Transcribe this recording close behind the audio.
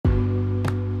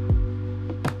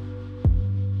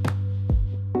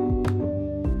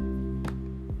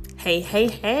Hey, hey,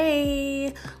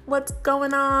 hey, what's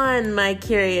going on, my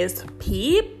curious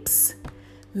peeps?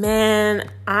 Man,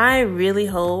 I really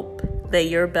hope that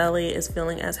your belly is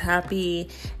feeling as happy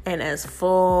and as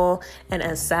full and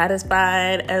as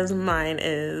satisfied as mine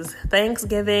is.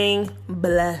 Thanksgiving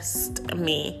blessed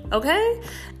me, okay?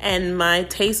 And my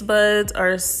taste buds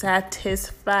are satisfied.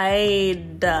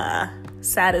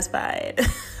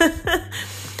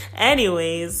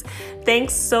 Anyways,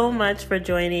 thanks so much for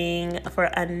joining for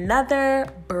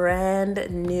another brand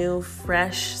new,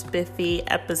 fresh, spiffy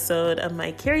episode of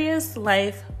my Curious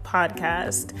Life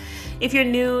podcast. If you're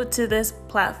new to this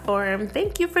platform,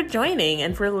 thank you for joining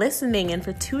and for listening and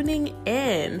for tuning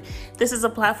in. This is a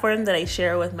platform that I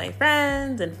share with my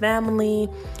friends and family,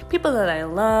 people that I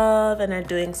love and are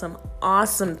doing some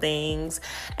awesome things,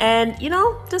 and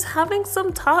just having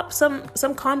some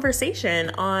conversation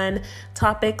on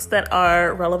topics that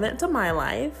are relevant to my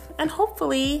life and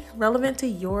hopefully relevant to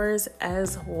yours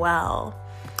as well.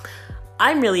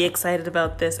 I'm really excited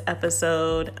about this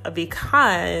episode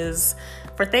because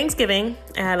for Thanksgiving,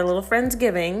 I had a little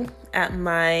Friendsgiving at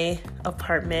my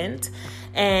apartment,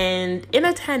 and in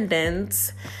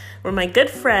attendance were my good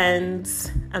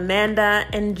friends, Amanda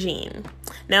and Jean.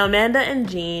 Now, Amanda and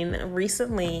Jean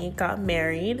recently got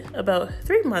married about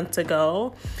 3 months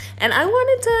ago, and I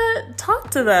wanted to talk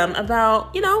to them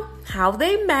about, how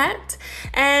they met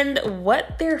and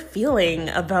what they're feeling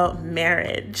about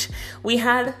marriage. We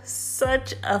had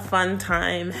such a fun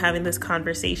time having this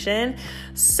conversation,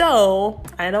 so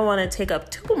I don't want to take up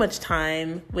too much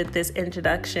time with this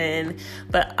introduction,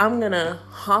 but I'm gonna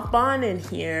hop on in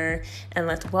here and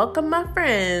let's welcome my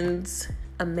friends,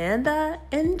 Amanda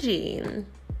and Jean.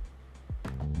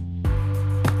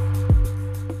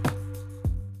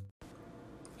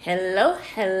 Hello.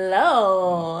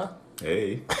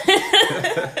 Hey.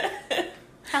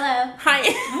 Hello. Hi.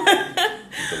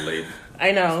 Delayed.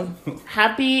 I know.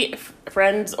 Happy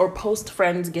Friends or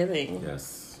post-Friendsgiving.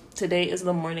 Yes. Today is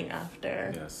the morning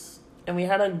after. Yes. And we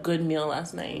had a good meal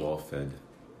last night.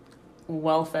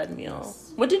 Well-fed meal.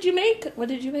 Yes. What did you make?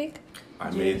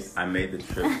 I made the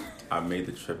trip. I made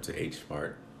the trip to H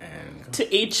Mart and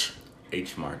H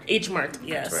Mart. H Mart,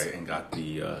 yes. That's right, and got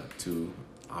the two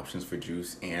options for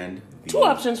juice and the 2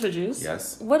 options for juice.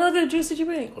 Yes. What other juice did you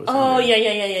bring? Oh, yeah.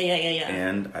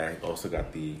 And I also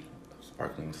got the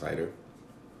sparkling cider.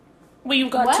 Well, you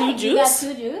got 2 juice? You got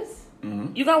 2 juice?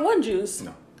 Mm-hmm. You got 1 juice?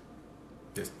 No.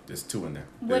 There's 2 in there.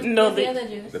 What's the other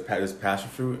juice? There's passion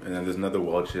fruit, and then there's another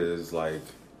Welch's like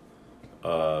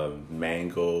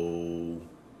mango.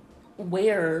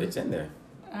 Where? It's in there.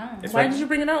 Oh. Why did you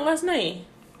bring it out last night?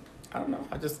 I don't know.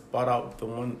 I just bought out the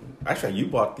one. Actually, you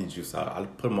bought the juice out. I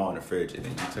put them all in the fridge, and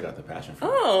then you took out the passion fruit.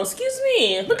 Oh, excuse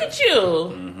me. Look at you.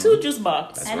 Mm-hmm. 2 juice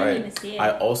boxes. That's I right. didn't even see it.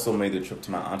 I also made the trip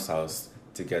to my aunt's house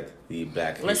to get the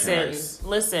black Haitian rice.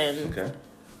 Listen. Okay.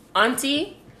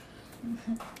 Auntie,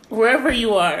 wherever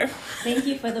you are, Thank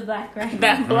you for the black rice.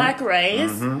 that black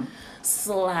rice Mm-hmm.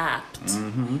 slapped.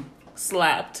 Mm-hmm.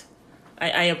 Slapped.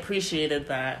 I appreciated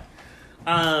that.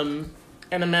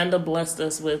 And Amanda blessed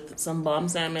us with some bomb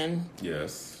salmon.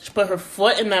 Yes. She put her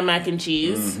foot in that mac and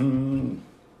cheese. Mm-hmm.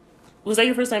 Was that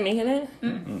your first time making it?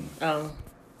 Mm-mm. Oh.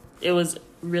 It was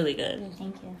really good.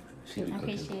 Thank you. I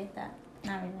appreciate that.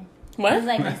 Not really. What? It was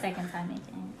like my second time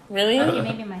making it. Really? Okay,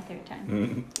 maybe my 3rd time.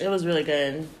 Mm-hmm. It was really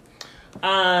good.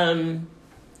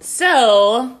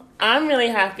 So I'm really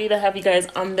happy to have you guys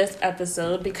on this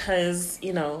episode because,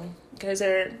 you guys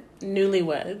are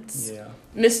newlyweds. Yeah.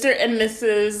 Mr. and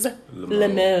Mrs.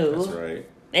 Lemo. That's right.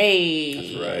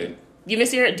 Hey. That's right. Do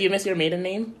you miss your maiden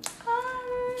name?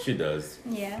 She does.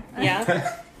 Yeah.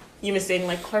 Yeah. You miss saying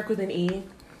like Clark with an E?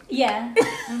 Yeah.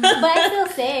 But I still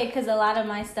say it because a lot of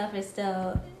my stuff is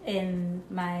still in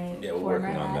my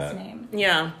former last name.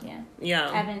 Yeah. Yeah.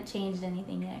 I haven't changed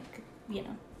anything yet,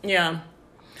 Yeah.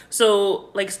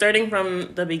 So, like, starting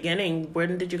from the beginning,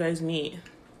 when did you guys meet?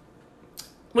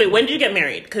 Wait, when did you get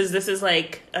married? Because this is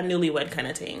like a newlywed kind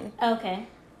of thing. Okay.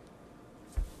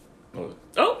 Oh.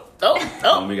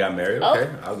 When we got married, okay,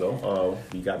 I'll go.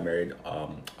 We got married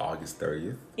August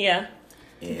 30th. Yeah.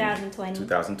 2020.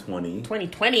 2020.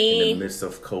 2020. In the midst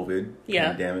of COVID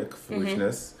pandemic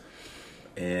foolishness.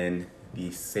 In the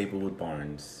Sablewood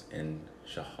Barns in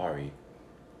Shahari,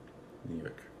 New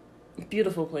York.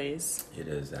 Beautiful place. It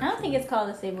is, actually. I don't think it's called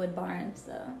the Sablewood Barns,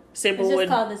 though. Sablewood. It's just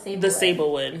called the Sablewood. The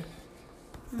Sablewood.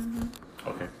 Mm-hmm.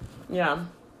 Okay. Yeah.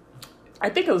 I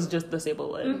think it was just the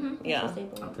Sablewood. Mm-hmm. Yeah.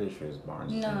 I'm pretty sure it's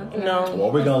Barnes. No.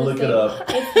 Well, we're going to look it up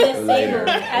It's the later.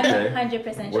 Sablewood. I'm 100%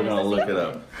 sure. We're going to look it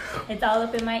up. It's all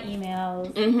up in my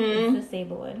emails. Mm-hmm. It's the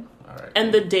Sablewood. All right.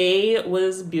 And the day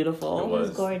was beautiful. It was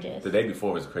gorgeous. The day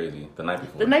before was crazy. The night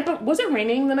before. Was it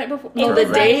raining the night before? It No, was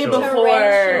the day torrential. before.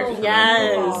 Torrential.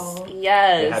 Yes.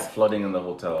 They had Yes. flooding in the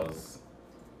hotels.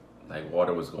 Like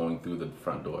water was going through the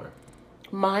front door.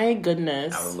 My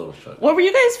goodness. I was a little shook. What were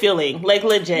you guys feeling? Like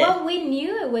legit. Well, we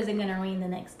knew it wasn't gonna rain the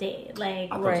next day. Like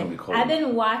I thought it was gonna be cold. I've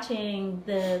been watching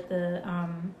the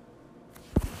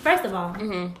first of all,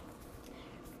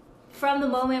 from the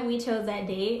moment we chose that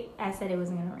date, I said it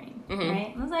wasn't gonna rain.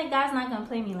 Right? I was like, God's not gonna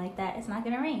play me like that. It's not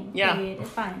gonna rain. Yeah. Period. It's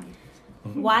fine.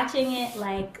 Watching it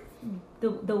like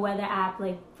the weather app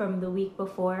like from the week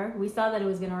before, we saw that it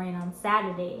was gonna rain on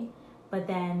Saturday. But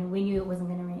then we knew it wasn't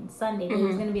going to rain Sunday. But it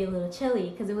was going to be a little chilly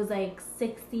because it was like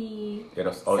 60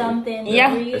 something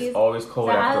degrees. It's always cold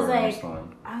so after I was a like,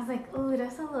 rainstorm. I was like, ooh,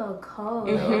 that's a little cold.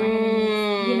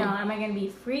 Mm-hmm. You know, am I going to be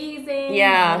freezing?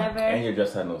 Yeah. Whatever. And you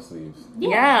just had no sleeves.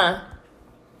 Yeah.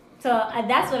 So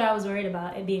that's what I was worried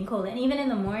about, it being cold. And even in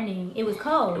the morning, it was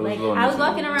cold. It was like I was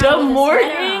walking around the with morning,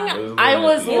 a sweater on. I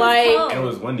was It was like, cold. And it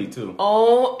was windy too.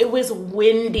 oh, it was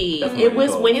windy. Definitely It was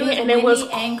cold. windy It was and it was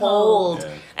windy and cold. cold.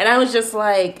 Yeah. And I was just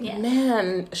like, Yeah.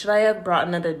 man, should I have brought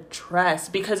another dress?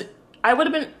 Because I would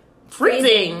have been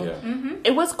freezing. Yeah.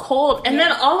 It was cold. And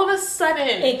then all of a sudden,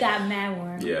 It got mad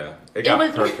warm. Yeah. It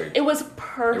got perfect. It was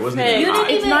perfect. It wasn't even hot.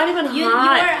 It's not even you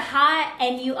hot. You were hot,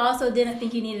 and you also didn't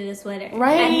think you needed a sweater.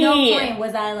 Right. At no point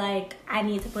was I like, I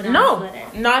need to put on a No,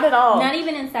 sweater. not at all. Not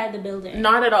even inside the building.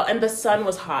 Not at all. And the sun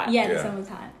was hot. Yeah, the Yeah. sun was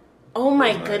hot. Oh my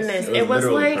It was nice. goodness. It It was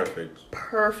literally like perfect.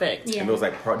 perfect. Yeah. And it was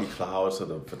like partly clouds, so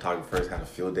the photographers had a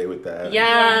field day with that. Yeah.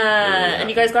 Yeah. And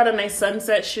you guys got a nice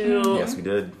sunset shoot. Yes, we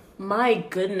did. My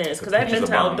goodness. Because The I've been pictures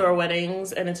to are bomb. outdoor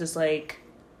weddings and it's just like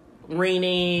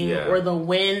raining Yeah. or the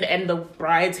wind and the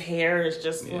bride's hair is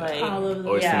just Yeah. like All over the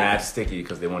Or it's Yeah. mad sticky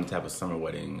because they wanted to have a summer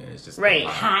wedding. And it's just Right.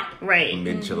 Hot. right.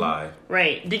 mid-July.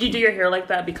 Right. Did you do your hair like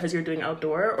that because you're doing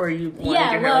outdoor or you wanted Yeah,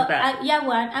 your hair well, like that?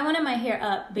 I wanted my hair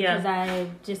up because Yeah. I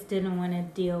just didn't want to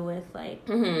deal with like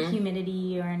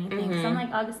humidity or anything. So I'm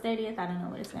like August 30th. I don't know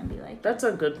what it's gonna be like. That's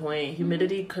a good point.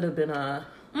 Humidity could have been a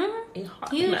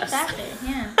hot Huge mess. factor.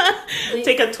 Yeah.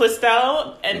 Take a twist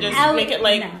out and just I make would- it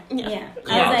like no. Yeah. Yeah. I was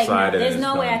like, Outside no, and there's it's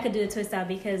no way done. I could do a twist out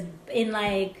because in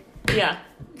like yeah.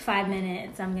 5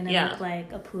 minutes I'm gonna Yeah. look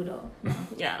like a poodle. No.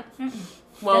 Yeah.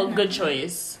 Well, Definitely. good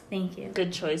choice. Thank you.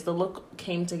 Good choice. The look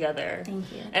came together. Thank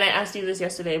you. And I asked you this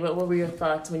yesterday, but what were your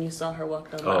thoughts when you saw her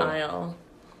walk down the Oh.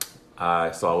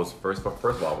 aisle? So I was first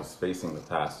of all, I was facing the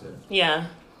pastor, Yeah.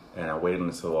 and I waited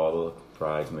until all the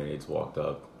bridesmaids walked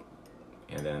up,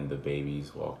 and then the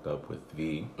babies walked up with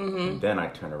V, and then I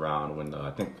turned around when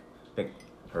I think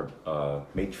her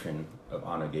matron of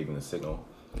honor gave me the signal.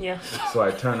 Yeah. So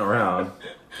I turned around,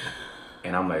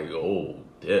 and I'm like, oh,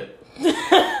 dip.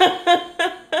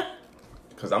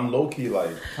 Because I'm low-key, like,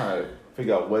 trying to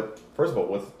figure out first of all,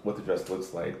 what the dress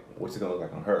looks like, what's it going to look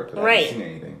like on her, because I Right. haven't seen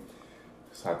anything.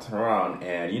 So I turn around,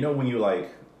 and you know when you, like,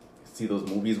 see those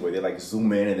movies where they, like,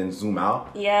 zoom in and then zoom out?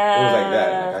 Yeah. It was like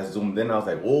that. Like, I zoomed in, I was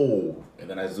like, whoa. And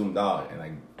then I zoomed out, and,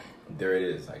 like, there it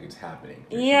is. Like, it's happening.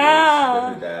 There she Yeah.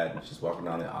 is with her dad, and she's walking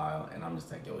down the aisle, and I'm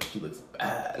just like, yo, she looks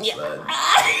bad, Yeah. son.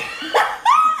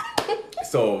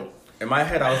 So, in my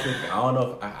head, I was thinking, I don't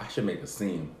know if I should make a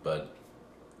scene, but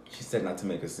she said not to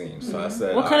make a scene. So I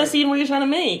said, What kind of scene were you trying to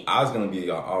make? I was gonna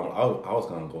be, I was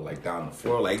gonna go like down the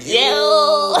floor, like Yo.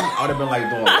 I would have been like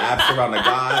doing laps around the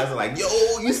guys, like yo,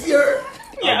 you see her?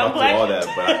 Yeah, I was about to do all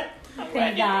that, but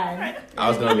Thank God. I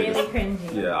was gonna really be,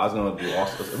 cringy. yeah, I was gonna do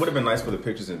also. It would have been nice for the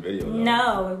pictures and video. Though.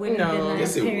 No, it wouldn't have No. been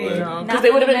Yes, nice. it period. would. Not Because they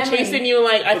for would have the been memory. chasing you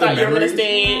like, I For the thought you were going to memories?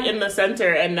 stay in the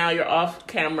center and now you're off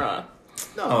camera.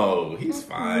 No, he's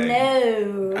fine.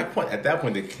 No. At that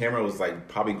point, the camera was like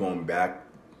probably going back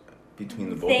between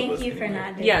the both of Thank us. you for anyway.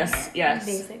 not doing Yes, that. yes.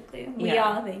 Basically. We Yeah.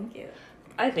 all thank you.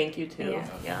 I thank you too. Yeah.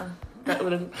 Yeah. That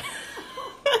would have.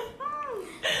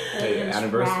 Hey, It's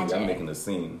anniversary, I'm tragic. making a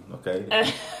scene, okay?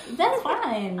 That's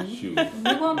fine. Shoot,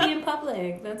 You won't be in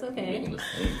public. That's okay. making a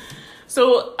scene.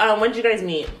 So, when did you guys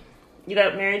meet? You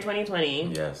got married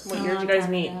 2020. Yes, What year did you guys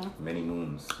meet? many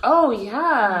moons. Oh,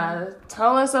 yeah.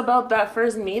 Tell us about that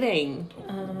first meeting.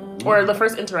 Or the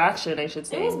first interaction, I should It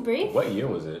say. was brief. What year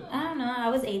was it? I don't know. I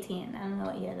was 18. I don't know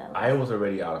what year that was. I was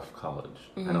already out of college.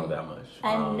 I know that much.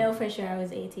 I know for sure I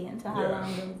was 18. So how yeah.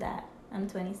 long ago was that? I'm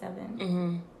 27.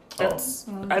 Mm-hmm. That's.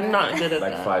 Oh. I'm not good at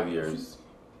like that. 5 years.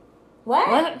 What?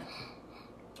 What?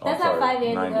 Oh, That's not 5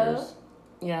 years 9 ago. years.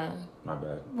 Yeah. My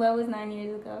bad. What was 9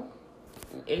 years ago?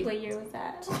 8. What year was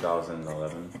that?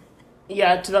 2011.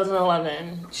 Yeah,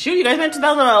 2011. Shoot, you guys met in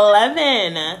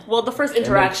 2011. Well, the first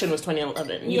interaction was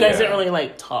 2011. You guys didn't really,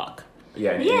 like, talk.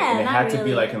 Yeah, and it had to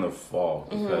be, like, in the fall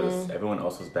because everyone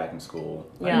else was back in school.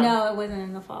 Yeah. No, it wasn't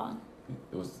in the fall.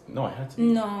 It had to be.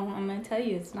 No, I'm going to tell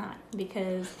you it's not.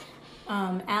 Because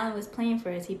Alan was playing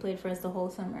for us. He played for us the whole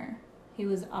summer. He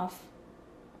was off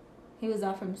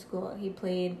from school. He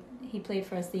played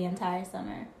for us the entire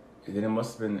summer. Then it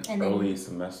must have been early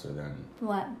semester then.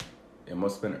 What? It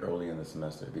must have been early in the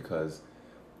semester because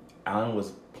Alan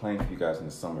was playing for you guys in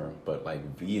the summer, but like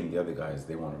V and the other guys,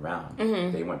 they weren't around.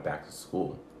 They went back to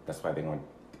school. That's why they weren't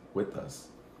with us.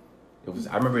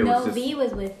 I remember it was just... No, V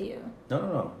was with you.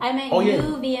 No. I meant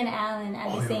you, V, and Alan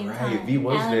at the same time. V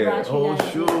was Alan there.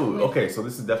 Oh, shoot. With Okay, so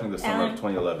this is definitely the summer of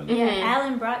 2011. Yeah,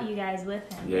 Alan brought you guys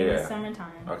with him. Yeah, It was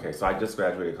summertime. Okay, so I just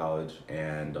graduated college,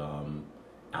 and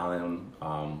Alan,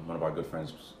 one of our good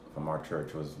friends from our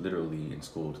church, was literally in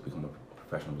school to become a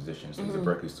professional musician. So he's a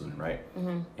Berkeley student, right?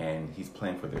 And he's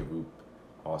playing for their group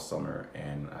all summer,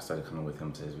 and I started coming with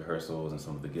him to his rehearsals and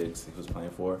some of the gigs he was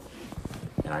playing for.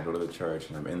 And I go to the church,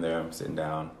 and I'm in there, I'm sitting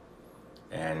down,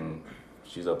 and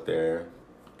she's up there,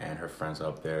 and her friends are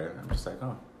up there. I'm just like,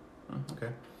 oh, okay.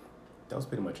 That was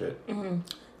pretty much it.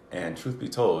 And truth be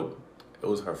told, it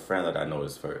was her friend that I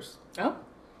noticed first. Oh?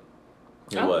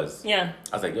 It was. Yeah.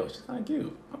 I was like, yo, she's kind of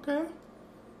cute. Okay.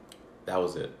 That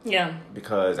was it. Yeah.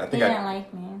 Because I He think didn't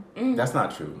like me. That's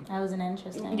not true. I wasn't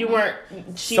interested. You weren't...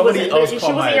 Somebody else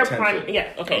caught my your attention. prime...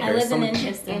 Yeah, okay. I wasn't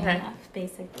interested enough,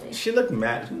 basically. She looked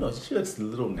mad. She looks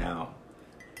little now.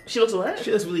 She looks what?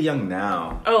 She looks really young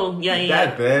now. Oh, yeah.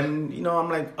 Back then, I'm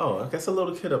like, oh, that's a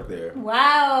little kid up there.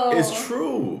 Wow. It's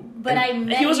true. But I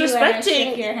met he was you respecting... and I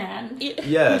shook your hand.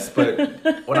 Yes,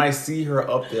 but when I see her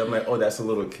up there, I'm like, oh, that's a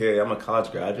little kid. I'm a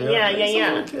college graduate. Yeah, like,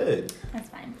 yeah. A little kid. That's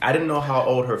fine. I didn't know how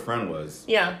old her friend was.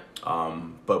 Yeah.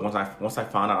 But once I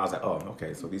found out, I was like, oh,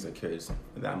 okay, so these are kids.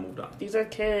 And then I moved on. These are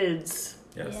kids.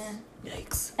 Yes. Yeah.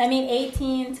 Yikes. I mean,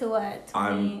 18 to what? 20?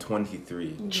 I'm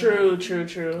 23. True.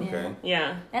 Okay.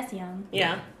 Yeah. That's young.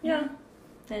 Yeah.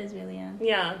 That is really young.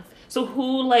 Yeah. So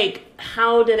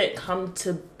how did it come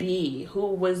to be? Who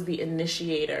was the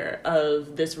initiator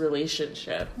of this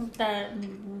relationship?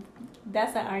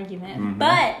 That's an argument.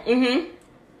 But, God.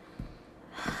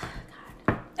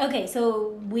 Okay, so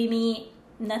we meet,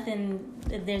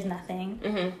 there's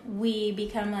nothing. We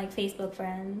become like Facebook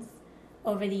friends.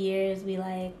 Over the years, we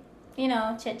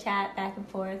chit chat back and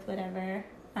forth, whatever.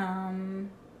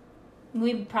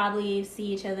 We probably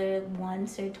see each other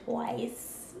once or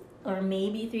twice, or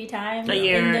maybe 3 times a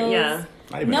year.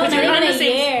 Not even not even a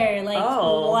year.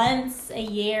 Oh. Once a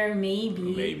year, maybe.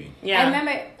 Maybe. Yeah.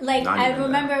 I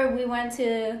remember we went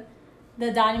to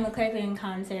the Donnie McClurkin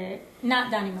concert. Not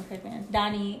Donnie McClurkin.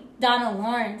 Donna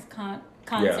Lawrence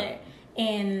concert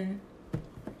in.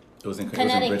 It was in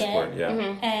Connecticut. Bridgeport, yeah.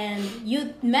 And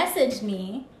you messaged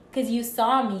me because you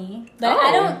saw me, but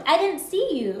I didn't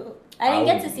see you. I didn't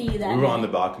get to see you that We were night. on the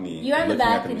balcony. You were on the looking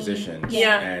balcony. at the musicians.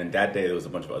 Yeah. And that day there was a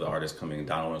bunch of other artists coming.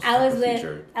 Donna was I was with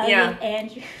featured.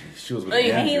 Andrew. She was with Oh,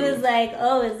 yeah. Andrew. He was like,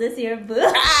 "Oh, is this your boo?"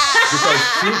 Because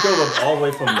she drove up all the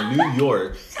way from New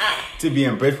York to be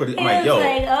in Bridgeport. I'm like, yo.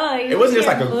 It It wasn't just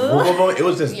like a group of them. It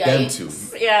was just them two.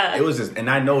 Yeah. It was just, and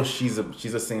I know she's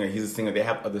a singer. He's a singer. They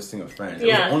have other singer friends.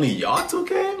 Yeah. It was only y'all two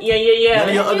came? Yeah. None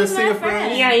of your He other was my singer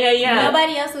friend. friends? Yeah.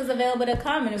 Nobody else was available to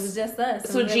come, and it was just us.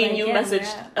 So, Gene, you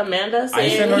messaged Amanda I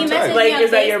saying, sent her He text. messaged like, me on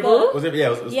is that your Facebook. boo? Was it?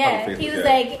 Yeah, it was Yeah, on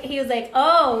Facebook, he was like,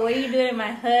 "Oh, what are you doing in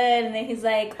my hood?" And then he's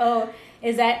like, "Oh,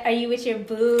 are you with your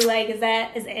boo? Like, is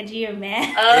Angie your man?"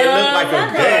 It looked like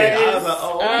a date. I was like,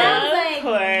 oh. And I Of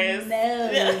was course.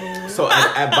 no. So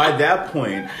by that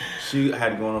point, she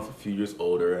had gone off a few years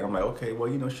older, and I'm like, okay,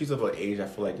 well, she's of an age I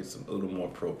feel like it's a little more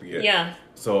appropriate. Yeah.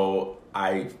 So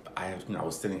I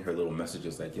was sending her little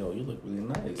messages like, yo, you look really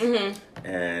nice.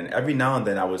 And every now and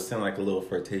then I would send like a little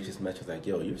flirtatious message like,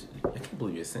 yo, I can't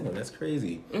believe you're single. That's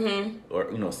crazy.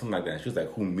 Or something like that. She was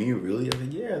like, who, me, really? I was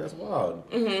like, yeah, that's wild.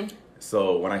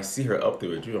 So when I see her up there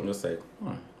with you, I'm just like,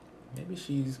 maybe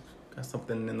she's got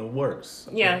something in the works.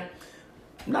 Yeah.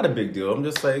 Not a big deal. I'm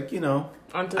just like,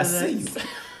 I see you.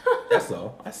 That's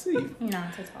all. I see you.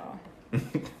 Not at all.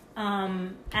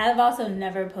 I've also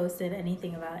never posted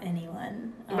anything about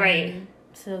anyone on Right.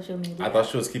 social media. I thought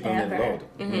she was keeping it Ever.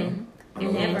 low.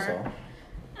 Never.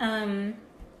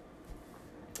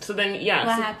 So then, yeah.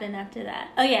 What happened after that?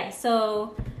 Oh yeah,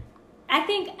 so I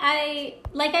think I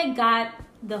got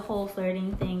the whole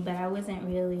flirting thing, but I wasn't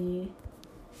really.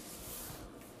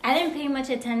 I didn't pay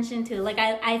much attention to.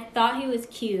 I thought he was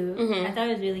cute. I thought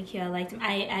he was really cute. I liked him.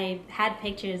 I had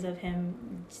pictures of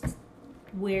him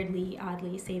weirdly,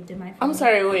 oddly saved in my phone. I'm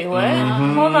sorry, wait, what?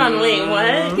 Hold on, wait,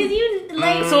 what? Because you,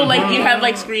 like... So, like, you have,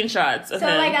 like, screenshots of So,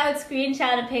 him. like, I would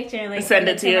screenshot a picture and, like... Send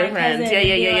it to your my friends. cousin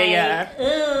Yeah. and be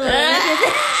like,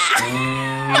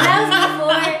 and that was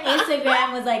before Instagram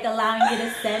was, like, allowing you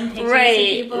to send pictures to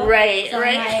people. Right. I'm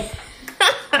like,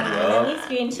 let me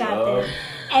screenshot this.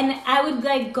 And I would,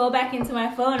 like, go back into my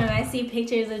phone and I see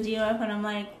pictures of Gino on my phone. I'm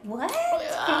like, what?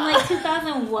 From, like,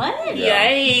 2001?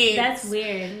 Yikes. That's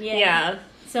weird. Yeah.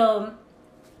 So,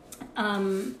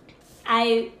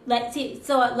 I, like I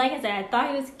said, I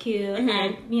thought he was cute,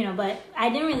 and, you know, but I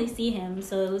didn't really see him,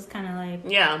 so it was kind of like...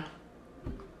 Yeah.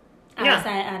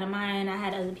 Outside, out of mind. I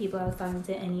had other people I was talking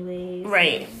to anyways.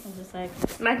 Right. So I was just like...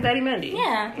 Mac Daddy Mandy.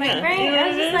 Yeah. Like, Yeah. right? You know I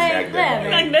was just like,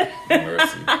 whatever.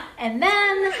 Mercy. And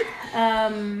then,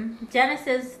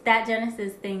 Genesis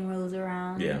thing rolls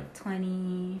around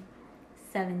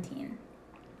 2017.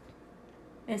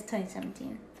 It's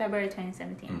 2017. February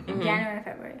 2017. January,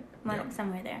 February.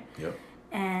 Somewhere there. Yep.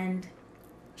 And...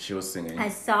 She was singing.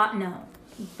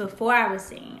 Before I was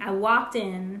singing, I walked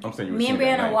in. I'm saying you were me and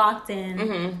singing that Brianna night. walked in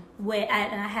and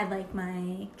I had like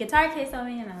my guitar case on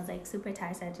me, and I was like super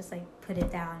tired, so I just like put it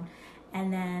down.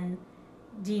 And then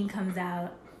Gene comes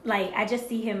out, like I just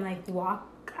see him like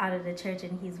walk out of the church,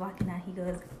 and he's walking out. He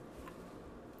goes,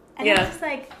 and I was just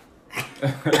like.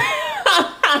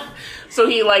 So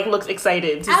he like looks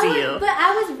excited to see you. But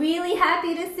I was really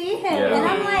happy to see him, Yeah. and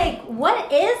I'm like,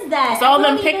 "What is that?" It's all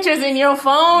them pictures in your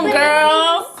phone, girl.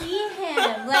 I don't see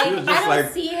him. Like He was I just don't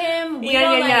like- see him. We Yeah,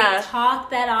 don't yeah. like talk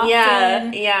that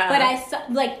often. Yeah. But I saw,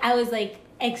 like I was like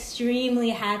extremely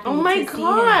happy. Oh my to see him.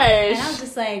 gosh. And I was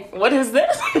just like, What is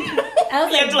this? I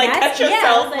was You have to like that's- catch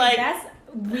yourself, I was like, that's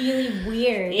really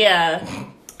weird. Yeah.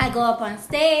 I go up on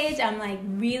stage. I'm like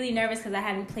really nervous because I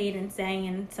hadn't played and sang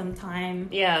in some time.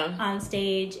 Yeah. On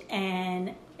stage,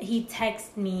 and he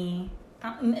texts me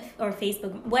or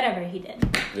Facebook, whatever he did.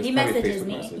 It's He probably messages Facebook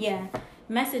me. message. Yeah,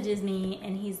 messages me,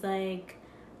 and he's like,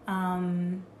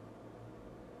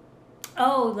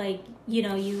 "Oh, like you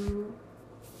know, you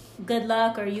good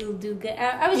luck, or you'll do good."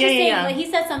 I was just saying, like he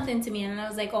said something to me, and I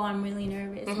was like, "Oh, I'm really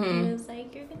nervous." And he was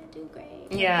like, "You're gonna do great.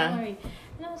 Yeah. Don't worry."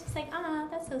 And I was just like, "Oh,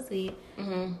 that's so sweet."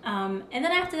 And then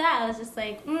after that, I was just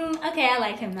like, "Okay, I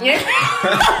like him now."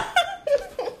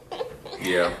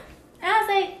 Yeah. And I was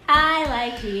like, I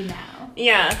like you now.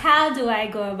 Yeah. How do I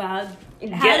go about go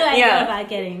about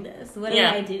getting this? What do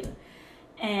I do?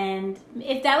 And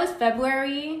if that was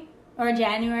February or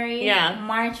January,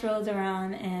 March rolls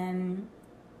around and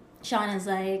Sean is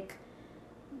like,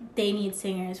 they need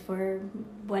singers for,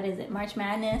 what is it, March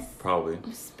Madness? Probably.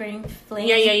 Spring Fling?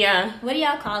 Yeah. What do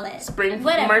y'all call it? Spring,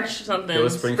 Whatever. March something. It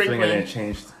was Spring Fling and then Fling. it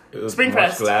changed. It was Spring March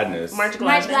Fest. Gladness. March It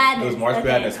Gladness. was March okay.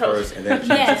 Gladness first and then it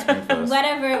changed to Spring Yeah, Fest.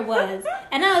 whatever it was.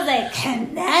 And I was like,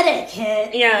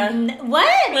 Connecticut? Yeah.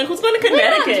 What? Like, who's going to We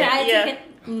don't Connecticut? try to Yeah.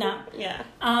 No. Yeah.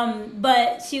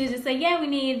 But she was just like, yeah, we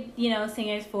need,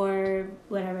 singers for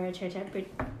whatever church,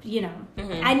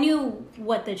 I knew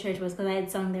what the church was because I had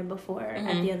sung there before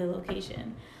at the other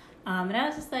location. And I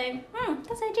was just like,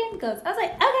 that's how James goes. I was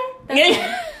like, okay,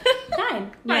 that's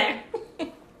fine. Yeah.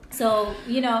 So,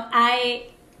 I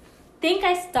think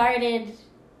I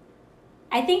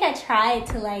tried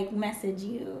to like message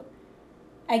you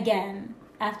again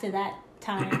after that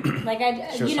time. Like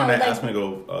She was trying to ask me to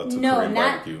go to Korean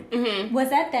barbecue. Was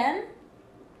that then?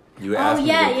 You asked me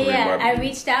to go to Korean barbecue. I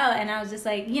reached out and I was just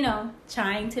like,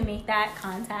 trying to make that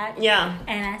contact. Yeah.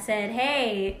 And I said,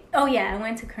 hey, I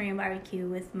went to Korean barbecue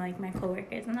with like my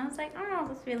coworkers, and I was like, oh,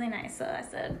 that's really nice. So I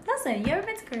said, listen, you ever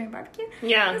been to Korean barbecue?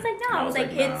 Yeah. I was like, no. I was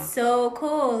like, nah. it's so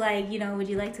cool. Like, would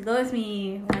you like to go with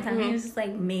me one time? He was just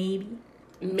like, maybe.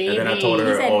 Maybe. And then I told He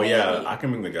her, said maybe. I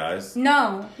can bring the guys.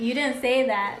 No, you didn't say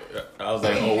that. I was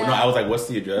like, I was like, what's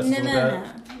the address? No.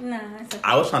 It's okay.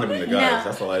 I was trying to bring the guys. No,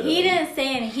 That's all I did. he didn't say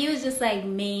anything. He was just like,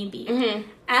 maybe.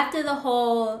 After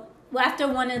after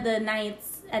one of the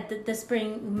nights at the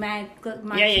spring March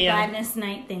Gladness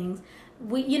night things,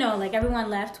 we, like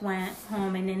everyone left, went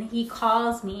home, and then he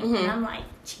calls me, and I'm like,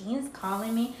 Gene's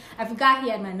calling me. I forgot he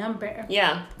had my number.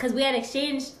 Yeah. Because we had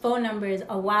exchanged phone numbers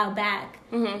a while back,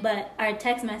 but our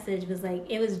text message was like,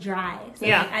 it was dry. So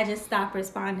like, I just stopped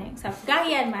responding. So I forgot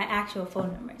he had my actual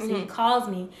phone number. So he calls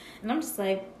me, and I'm just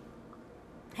like,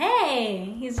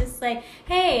 hey, he's just like,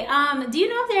 hey, do you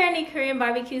know if there are any Korean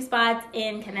barbecue spots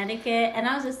in Connecticut? And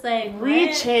I was just like, what?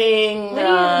 Reaching. What do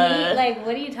you mean? Like,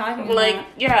 what are you talking about? Like,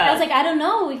 yeah. I was like, I don't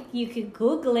know. You could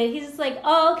Google it. He's just like,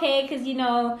 oh, okay, because, you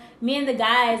know, me and the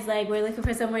guys, like, we're looking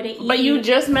for somewhere to eat. But you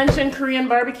just mentioned Korean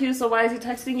barbecue, so why is he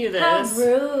texting you this? How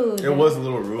rude. It was a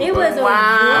little rude. It was wow.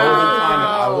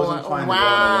 I wasn't trying to go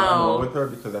Wow. along with her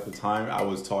because at the time I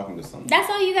was talking to someone. That's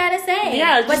all you gotta say.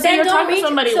 Yeah, just but say then you're don't talking to reach.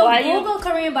 somebody. So Why Google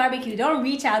Korean barbecue. Don't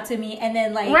reach out to me and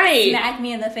then like smack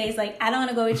me in the face. Like, I don't want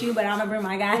to go with you, but I'm gonna bring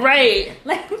my guy. Right.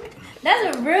 Like,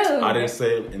 that's rude. I didn't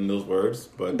say it in those words,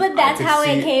 but that's how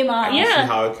it came out. I Yeah. see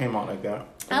how it came out like that.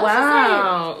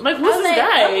 Wow. Like, who's this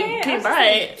guy? Okay. Came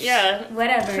by. Yeah.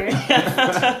 Whatever.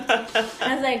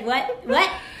 I was like,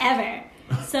 whatever.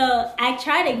 So I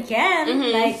tried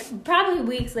again, like probably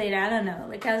weeks later. I don't know.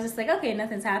 Like I was just like, okay,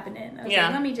 nothing's happening. I was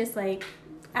like, let me just like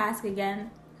ask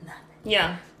again. Nothing.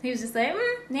 Yeah. He was just like,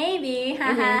 maybe,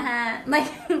 ha ha ha.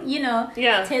 Like, you know,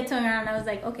 tiptoeing around. I was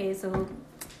like, okay, so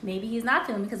maybe he's not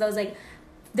feeling me because I was like,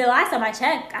 the last time I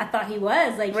checked, I thought he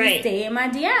was. Like, he stayed in my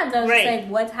DMs. I was just like,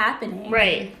 what's happening?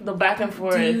 Right. The back and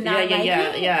forth. Do you not like me?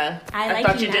 Yeah. I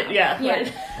thought like you now. did. Yeah.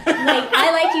 Like,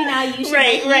 I like you now. You should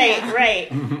like me now.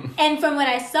 Right. And from what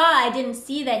I saw, I didn't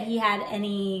see that he had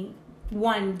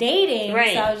anyone dating.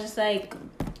 Right. So I was just like,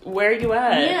 where are you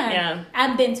at? Yeah.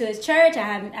 I've been to his church.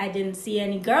 I didn't see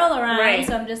any girl around. Right.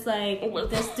 So I'm just like,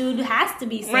 this dude has to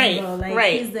be single.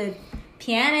 Like, he's the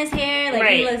pianist here. Like,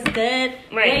 he looks good.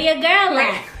 Where your girl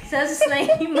at? So I was just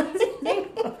like, he must be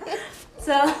single.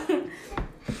 So,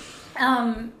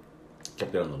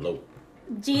 kept it on the low.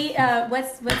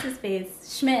 what's his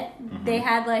face? Schmidt. They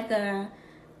had like a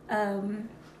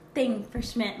thing for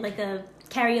Schmidt, like a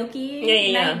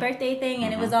karaoke night birthday thing,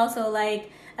 and it was also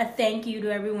like a thank you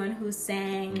to everyone who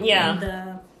sang in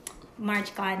the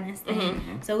March Gladness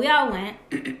thing. So we all went,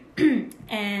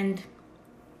 and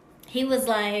he was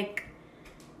like,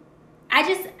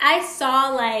 I saw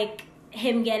like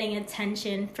him getting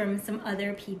attention from some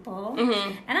other people,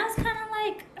 and I was kind of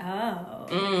like,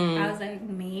 I was like,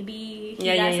 maybe he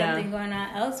got something going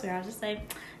on elsewhere. I was just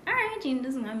like, all right, Gene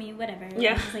doesn't want me, whatever.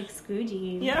 I was like, screw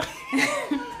Gene.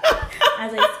 I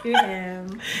was like, screw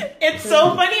him. It's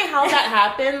so funny how that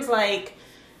happens. Like,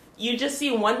 you just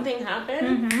see one thing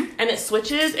happen and it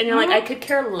switches, and you're like, I could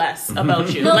care less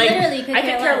about you. No, like, literally, I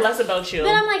could care less about you.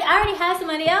 But I'm like, I already had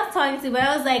somebody else talking to, but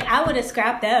I was like, I would have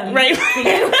scrapped them. Right.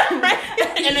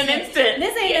 In an instant.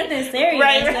 This ain't nothing serious.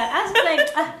 Right. I was just like,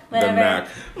 whatever. The Mac.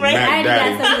 Right. I already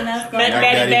Daddy. got something else going on.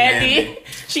 Mandy.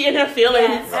 She in her feelings.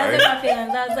 Yes, I was in my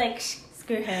feelings. I was like,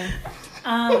 screw him.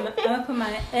 I'm gonna put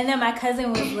and then my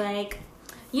cousin was like,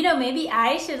 you know, maybe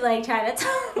I should like try to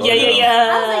talk. Yeah.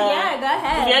 I was like, yeah, go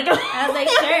ahead. Yeah, go. I was like,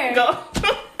 sure. Go.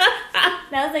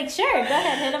 I was like, sure, go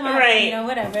ahead, hit him up. Right. You know,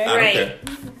 whatever. Okay.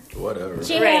 Whatever.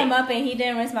 She hit him up and he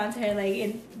didn't respond to her like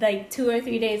in like 2 or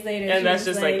 3 days later. And that's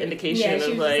just like indication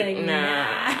she of was like, just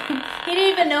nah. He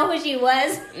didn't even know who she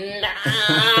was.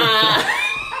 Nah.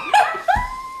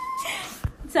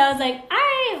 So I was like, all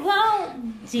right, well,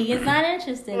 G is not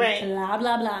interested. Right. Blah,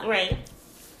 blah, blah. Right.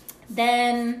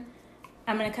 Then,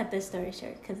 I'm going to cut this story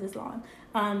short because it's long.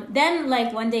 Then,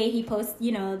 like, one day he posts,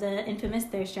 you know, the infamous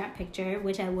thirst trap picture,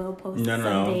 which I will post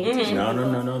someday.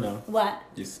 No. What?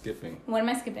 You're skipping. What am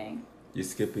I skipping? You're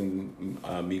skipping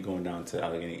me going down to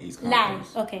Allegheny East Live.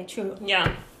 Conference. Okay, true.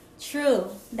 Yeah. True.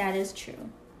 That is true.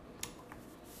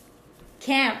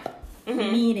 Camp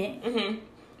meeting.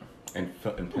 In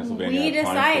Pennsylvania, We at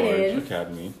Pine decided- Forge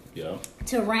Academy. Yeah.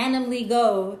 To randomly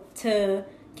go to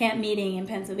camp meeting in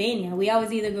Pennsylvania. We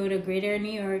always either go to Greater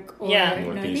New York or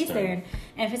Northeastern.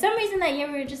 And for some reason that year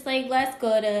we were just like, let's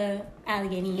go to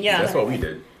Allegheny. Yeah. That's what we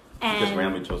did. And Just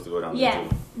randomly chose to go down there too.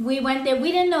 we went there.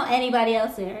 We didn't know anybody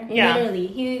else there. Yeah.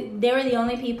 Literally. They were the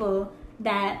only people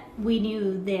that we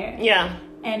knew there. Yeah.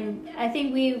 And I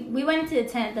think we went to the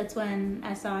tent. That's when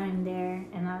I saw him there.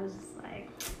 And I was just like,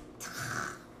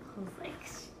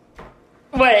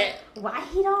 What? why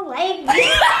he don't like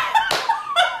me?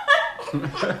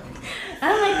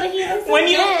 I'm like, but he looks so When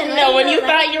you good. when you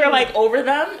thought you were like over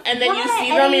them, and then you see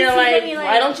them, and you're like,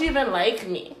 why don't you even like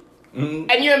me?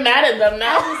 And you're mad at them I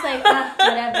now. was just like,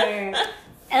 whatever.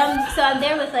 So I'm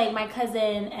there with like my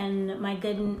cousin and my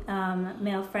good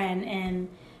male friend, and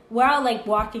we're all like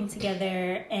walking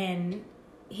together. And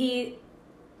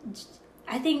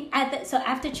I think so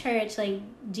after church, like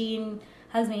Gene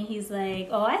hugs me. He's like,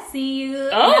 "Oh, I see you."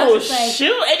 Oh, like,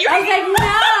 shoot! And you're I was like, "No."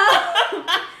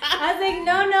 I was like,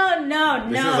 no.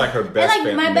 This is like her best and,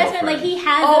 like, friend. my best friend, like he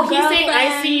has. Oh, a he's saying I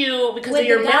girlfriend see you because with of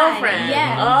your the guy. male friend.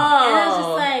 Yeah. Oh. And I was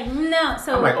just like, no. No,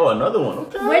 so I'm like, oh, another one.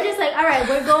 Okay. we're just like, all right,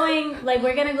 we're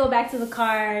gonna go back to the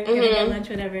car, gonna get lunch,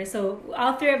 whatever. So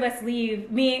all three of us leave.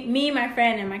 Me, my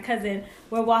friend, and my cousin.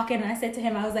 We're walking, and I said to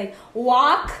him, I was like,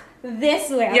 walk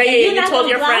this way. I was You told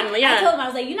your friend. Yeah. I told him, I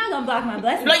was like, you're not gonna block my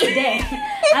blessings today.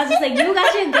 I was just like, you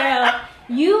got your girl.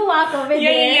 You walk over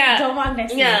there. Don't walk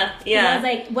next to me. Yeah. I was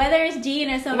like, whether it's Jean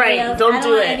or somebody else, Don't I don't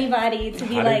do want it. anybody to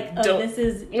be like, oh, this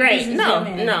is No.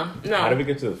 How did we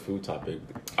get to the food topic?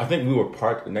 I think we were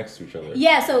parked next to each other.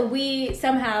 Yeah, so we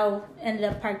somehow ended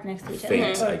up parked next to each other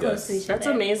or close to each other. That's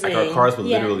amazing. Like our cars were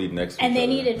literally next to each other. And they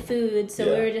needed food, so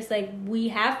we were just like, we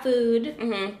have food.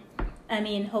 Mm-hmm. I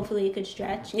mean, hopefully it could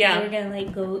stretch. Yeah. We were going to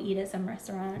like go eat at some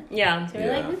restaurant. Yeah. So we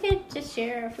were like, we could just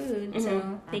share our food.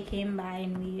 So they came by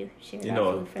and we shared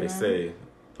our food for them. They say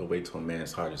the way to a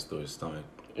man's heart is through his stomach.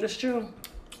 That's true.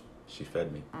 She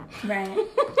fed me. Right.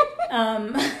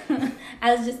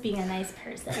 I was just being a nice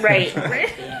person. Right.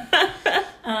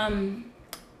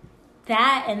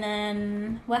 That, and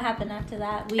then what happened after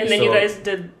that? And then you guys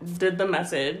did the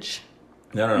message.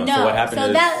 No. So what happened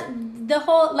is... that, the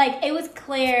whole, like, it was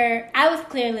clear. I was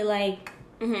clearly, like,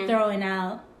 throwing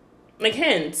out... Like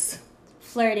hints.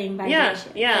 Flirting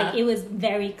vibration. Yeah. Like, it was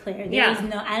very clear. There was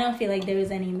I don't feel like there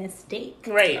was any mistake.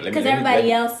 Right. Because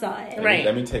everybody else saw it.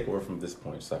 Let me take over from this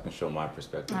point so I can show my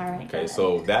perspective. All right. Okay,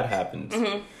 so that happens.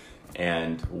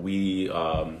 And we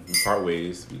part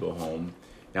ways. We go home.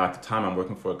 Now, at the time, I'm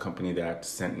working for a company that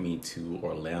sent me to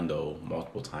Orlando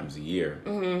multiple times a year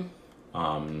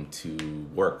to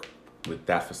work with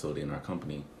that facility in our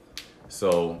company.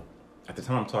 So at the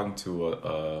time, I'm talking to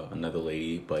another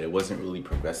lady, but it wasn't really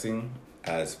progressing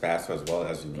as fast or as well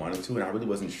as we wanted to. And I really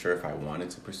wasn't sure if I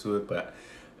wanted to pursue it. But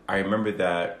I remember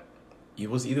that it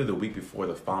was either the week before or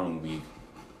the following week.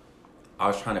 I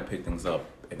was trying to pick things up.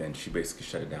 And then she basically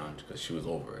shut it down because she was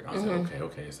over it. I was like,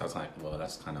 okay. So I was like, well,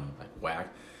 that's kind of like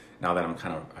whack. Now that I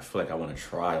feel like I want to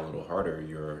try a little harder.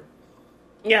 You're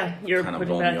kind of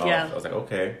blowing me off. I was like,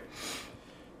 okay.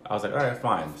 I was like, all right,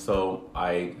 fine. So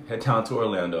I head down to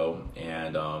Orlando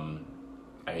and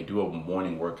I do a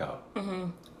morning workout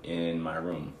in my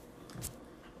room.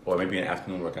 Or maybe an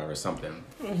afternoon workout or something.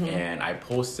 And I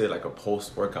posted like a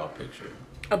post-workout picture.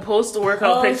 A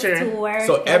post-workout picture.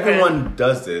 So everyone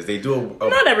does this. They do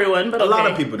not everyone, but a lot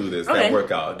of people do this. That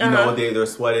workout. You know, they're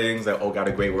sweating. It's like, oh, got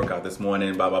a great workout this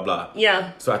morning. Blah blah blah.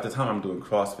 Yeah. So at the time, I'm doing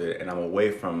CrossFit, and I'm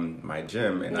away from my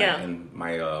gym, and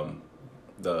my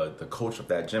the coach of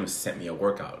that gym sent me a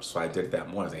workout. So I did it that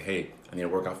morning. I was like, hey, I need a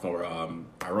workout for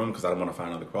my room because I don't want to find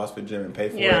another CrossFit gym and pay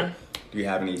for it. Do you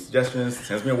have any suggestions?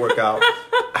 Sends me a workout.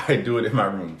 I do it in my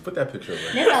room. Put that picture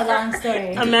away. This is a long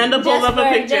story. Amanda pulled up a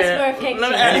picture. Just for a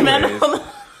picture.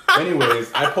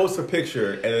 Anyways, I post a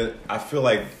picture and I feel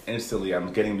like instantly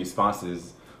I'm getting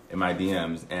responses in my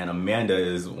DMs, and Amanda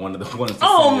is one of the ones.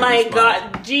 Oh my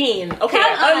God, Jean.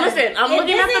 Okay, listen. I'm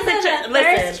looking at the picture.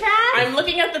 Listen, I'm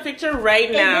looking at the picture right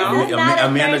now.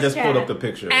 Amanda just pulled up the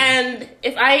picture, and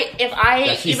if I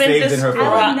even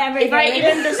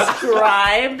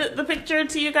described the picture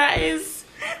to you guys,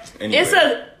 anyway.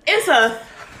 it's a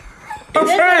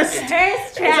thirst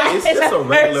trap. It's just a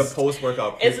regular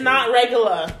post-workout picture. It's not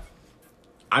regular.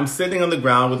 I'm sitting on the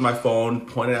ground with my phone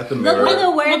pointed at the mirror. Look where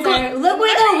the words are. Look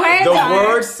where the words are. The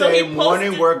words say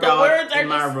morning workout in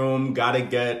my room. Gotta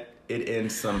get it in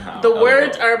somehow. The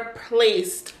words are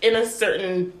placed in a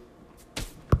certain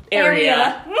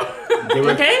area.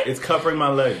 Okay? It's covering my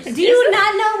legs. Do you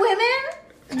not know women?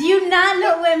 Do you not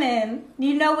know women? Do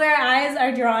you know where eyes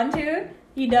are drawn to?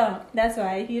 You don't. That's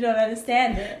why you don't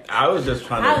understand it. I was just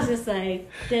trying to... I was just like...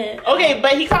 Okay,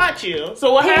 but he caught you.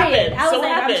 So what happened? I was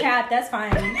I'm trapped. That's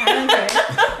fine. I don't care.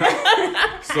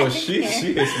 So she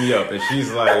hits me up and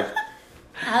she's like...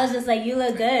 I was just like, you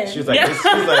look good. She was like,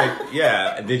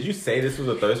 yeah. Did you say this was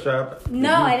a thirst trap?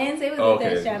 No, I didn't say it was a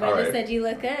thirst trap. I just said you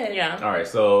look good. Yeah. All right,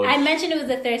 so... I mentioned it was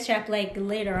a thirst trap, like,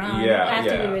 later on.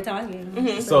 After we were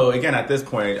talking. So, again, at this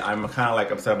point, I'm kind of,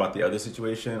 like, upset about the other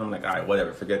situation. I'm like, all right,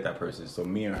 whatever, forget that person. So,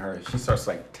 me and her, she starts,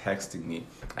 like, texting me,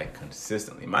 like,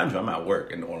 consistently. Mind you, I'm at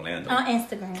work in Orlando. On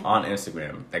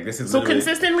Instagram. Like, this is so,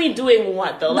 consistently doing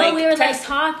what, though? No, we were, like,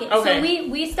 talking. Okay. So,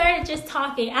 we started just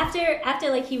talking. After,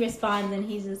 like, he responds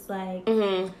and he's just like...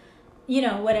 You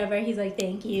know, whatever. He's like,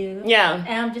 thank you. Yeah.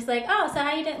 And I'm just like, oh, so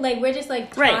how you doing? Like, we're just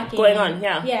like talking. Right, going on,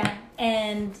 yeah. Yeah.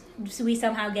 And so we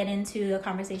somehow get into a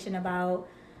conversation about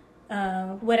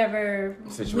whatever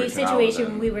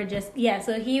situation we were just... Yeah,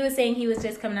 so he was saying he was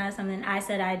just coming out of something. I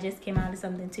said I just came out of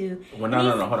something too. Well,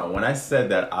 no, hold on. When I said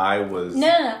that I was...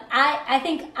 No. I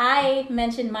think I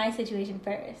mentioned my situation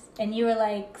first. And you were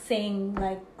like saying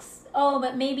like... oh,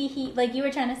 but maybe he, like you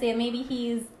were trying to say, maybe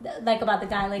he's like about the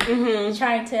guy, like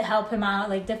trying to help him out,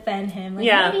 like defend him. Like,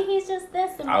 maybe he's just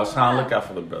this. And I was trying to look out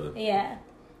for the brother. Yeah.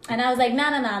 And I was like, no,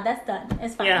 that's done.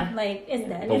 It's fine. Yeah. Like, it's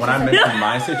dead. But when I mentioned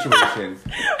my situation,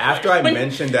 after I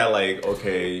mentioned that, like,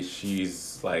 okay,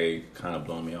 she's like kind of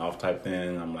blowing me off type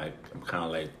thing, I'm kind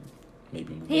of like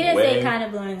maybe moving he didn't away. say kind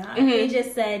of blowing off. He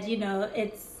just said,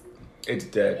 it's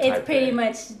dead. It's type pretty thing.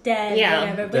 much dead,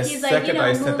 whatever. But The he's like, second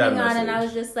I sent moving that on, and I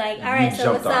message, was just like, all You right, so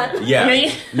jumped what's on up? it.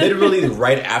 Yeah, literally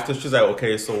right after she's like,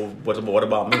 okay, so what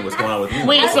about me? What's going on with me?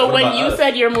 Wait, What so when about you us?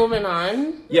 said you're moving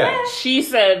on, yeah. she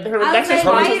said her I was next like,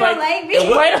 response why was you don't like, like me? It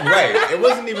was, right. It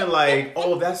wasn't even like,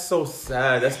 oh, that's so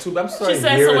sad. That's too. I'm sorry She to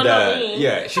said, hear so what that. about me?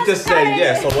 Yeah, she just said,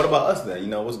 yeah. So what about us then?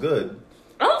 What's good?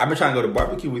 oh, I've been trying to go to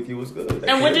barbecue with you. What's good?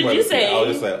 And what did you say? I was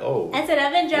just like, oh. I said,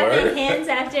 I've been dropping Word? hands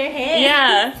after hands.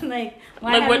 Yeah. Like,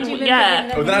 why Like, haven't what- you been yeah.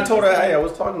 picking up But then I any told her, stuff? hey, I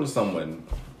was talking to someone,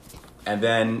 and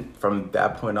then from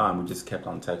that point on, we just kept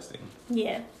on texting,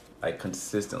 Yeah. like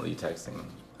consistently texting,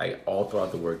 like all throughout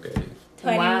the workday.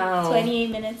 28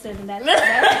 minutes and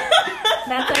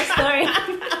that's our story.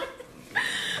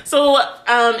 so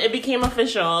it became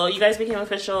official. You guys became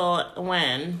official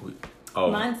when? Oh,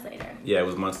 Months later. yeah, it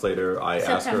was months later. I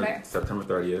asked her September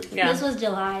 30th. Yeah. This was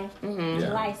July. Yeah.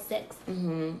 July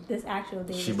 6th. This actual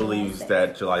date. She was believes July 6th.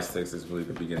 that July 6th is really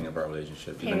the beginning of our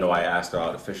relationship, even though I asked her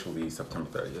out officially September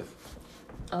 30th.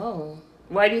 Oh,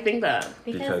 why do you think that?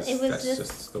 Because it was that's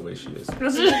just the way she is.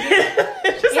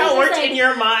 It's just how it was works like- in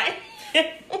your mind.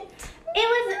 It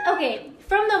was okay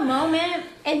from the moment,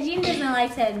 and Jean doesn't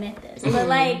like to admit this, but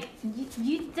like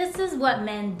you, this is what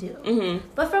men do.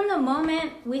 But from the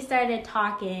moment we started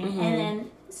talking and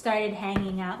then started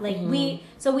hanging out, like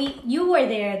you were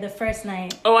there the first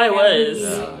night. Oh, I that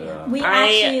was. We I-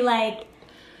 actually like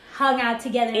hung out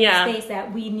together in Yeah. a space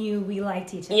that we knew we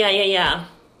liked each other. Yeah.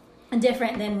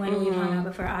 Different than when we've hung out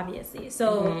before, obviously.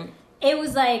 So it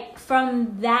was like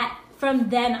from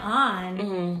then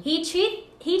on, he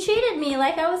treated me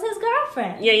like I was his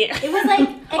girlfriend. Yeah. It was like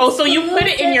Oh, so you put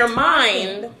it in your exclusive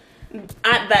mind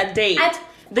at that date.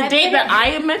 The I date put that it-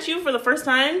 I met you for the first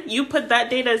time, you put that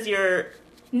date as your...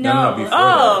 No, before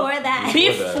Oh. before that.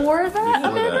 Before that,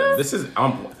 Amanda? This is Before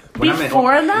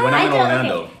that? when I'm in I Orlando.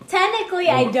 don't. Okay, technically,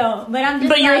 I don't, but I'm just.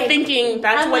 But you're like, thinking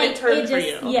that's I'm when like, it turned for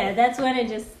just, you. Yeah, that's when it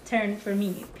just turned for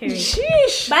me. Period.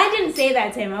 Sheesh. But I didn't say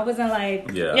that to him. I wasn't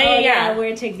like, Yeah. Yeah, yeah,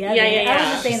 we're together. Yeah, I was yeah.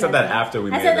 just She saying said that to him. after we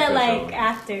I made said it that official. like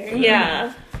after.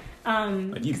 Yeah.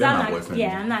 Like, you 'cause been I'm my not, boyfriend.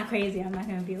 yeah, I'm not crazy. I'm not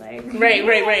gonna be like,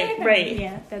 Right.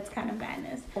 Yeah, that's kind of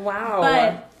madness. Wow.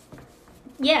 But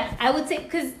yeah, I would say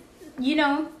because you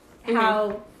know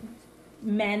how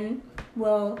men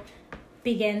will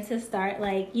begin to start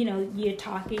like you're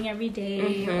talking every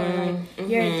day or like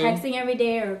you're texting every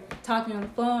day or talking on the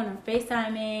phone or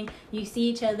FaceTiming. You see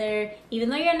each other even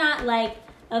though you're not like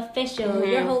official.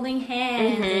 You're holding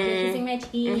hands, like, you're kissing my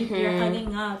cheek, you're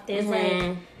hugging up. There's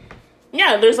like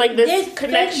there's like this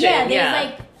connection. there's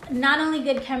like not only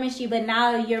good chemistry, but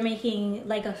now you're making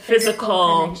like a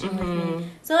physical connection with me.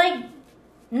 So like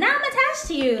now I'm attached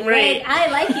to you. Right. Like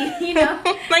I like you,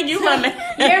 like you my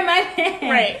man. You're my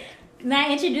man. Right. And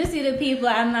I introduce you to people,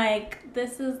 I'm like,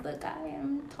 this is the guy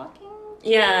I'm talking to.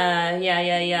 Yeah.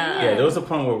 Yeah, there was a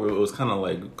point where it was kind of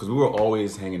like because we were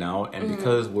always hanging out, and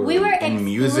because We were in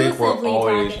music, we're exclusively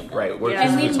always talking. right. We're Yeah.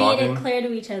 And we exclusively made talking. it clear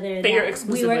to each other That you're we were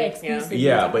exclusively, exclusively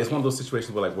Yeah, talking. but it's one of those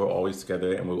situations where like we're always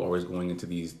together and we're always going into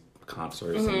these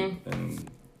concerts and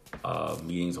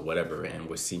meetings or whatever, and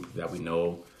we're seeing people that we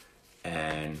know.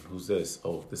 And who's this?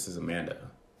 Oh, this is Amanda.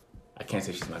 I can't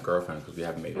say she's my girlfriend because we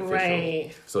haven't made it official.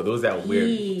 Right. So there was that weird.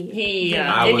 He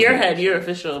I in your wasn't- head you're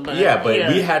official, but Yeah, but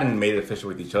we hadn't made it official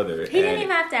with each other. He didn't and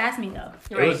even have to ask me though.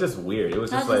 it was just weird. It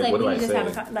was I just was just like, what do we I just say?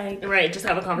 have a like. right. Just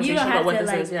have a You conversation don't about have what to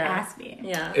this like is. Yeah. ask me.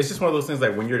 Yeah. It's just one of those things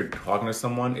like when you're talking to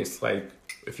someone, it's like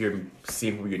if you're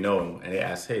seeing who you know and they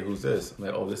ask, "Hey, who's this?" I'm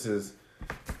like, "Oh, this is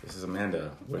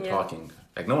Amanda. We're talking."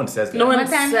 Like no one says that. No one One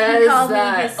time says he called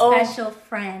that. me his Oh. special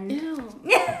friend. Ew.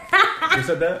 Who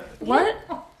said that? What?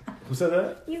 Who said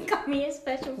that? You called me a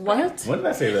special friend. What? When did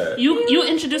I say that? You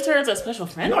introduced her as a special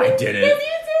friend? No, I didn't. Yes,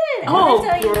 you did. Oh, I'm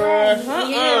gonna tell you bruh. when.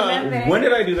 You didn't remember. When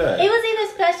did I do that? It was either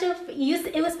special.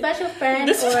 It was special friend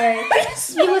This is-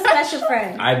 or you was special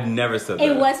friend. I've never said that.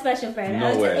 It was special friend.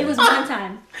 No way. It was one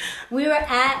time. We were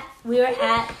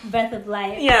at Breath of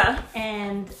Life. Yeah.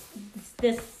 And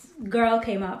this girl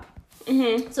came up.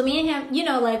 Mm-hmm. So me and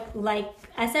him, like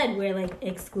I said, we're like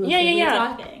exclusively Yeah.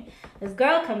 talking. This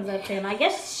girl comes up to him. I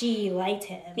guess she liked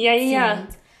him. Yeah.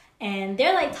 seemed. And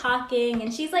they're like talking,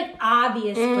 and she's like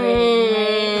obvious flirting,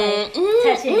 right?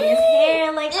 Like touching his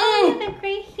hair, like oh, you have a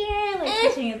great hair, like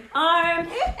touching his arm. And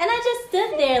I just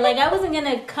stood there. Like, I wasn't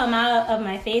gonna come out of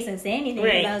my face and say anything.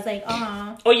 Right. I was like,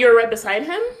 "Aw." Oh, you were right beside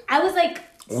him? I was like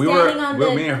me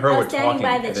and her were talking,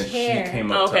 by the and then chair. she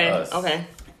came up to us. Okay.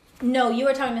 No, you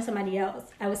were talking to somebody else.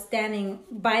 I was standing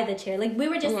by the chair. Like, we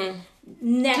were just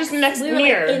next. Just next, we were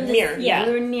near, like near. Yeah,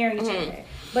 we were near each other.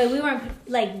 But we weren't,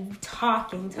 like,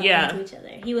 talking to each other.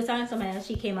 He was talking to somebody else.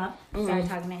 She came up, started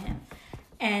talking to him.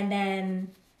 And then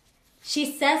she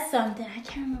says something. I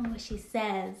can't remember what she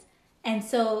says. And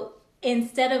so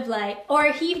instead of, like,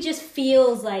 or he just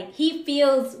feels like, he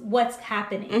feels what's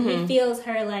happening. He feels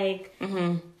her, like,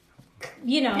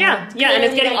 you know. Yeah, and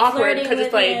it's getting like, awkward because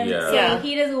it's like, him. So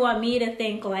he doesn't want me to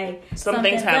think, like,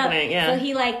 something's happening, So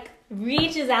he, like,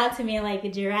 reaches out to me and, like,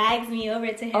 drags me over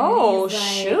to him. Oh, and he's like,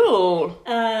 shoot.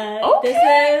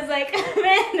 this is, like,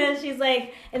 Amanda. She's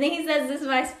like, and then he says, this is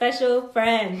my special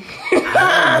friend.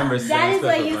 I don't remember saying That is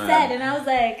what special you friend. said. And I was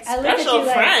like, I looked at Special you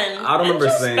friend. I don't remember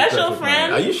saying special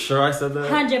friend. Are you sure I said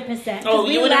that? 100%. Oh,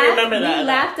 you wouldn't remember that. We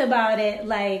laughed about it,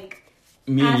 like,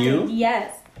 Me and you?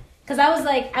 Yes. Because I was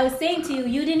like, I was saying to you,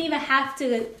 you didn't even have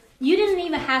to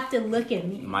look at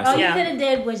me. All you could have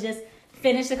did was just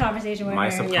finish the conversation with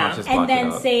My her. subconscious And blocked then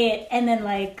it out. say it, and then,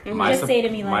 like, just say to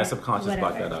me, like, my subconscious whatever.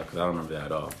 blocked that out because I don't remember that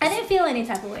at all. I didn't feel any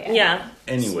type of way. Yeah.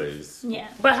 Anyways. Yeah.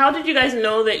 But how did you guys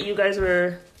know that you guys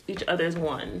were each other's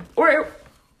one? Or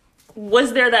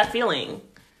was there that feeling?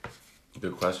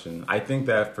 Good question. I think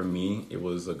that for me, it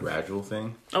was a gradual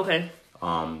thing. Okay.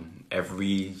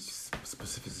 Every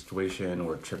specific situation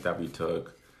or trip that we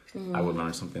took, I would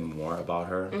learn something more about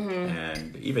her.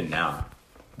 And even now,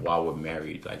 while we're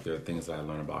married, like, there are things that I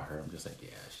learn about her. I'm just like, yeah,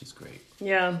 she's great.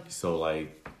 Yeah. So,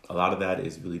 like, a lot of that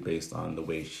is really based on the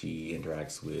way she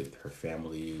interacts with her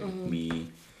family, me,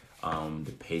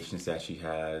 the patience that she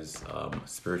has,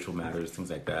 spiritual matters, things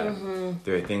like that.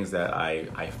 There are things that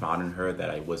I found in her that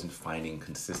I wasn't finding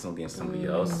consistently in somebody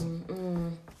else.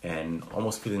 And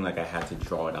almost feeling like I had to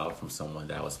draw it out from someone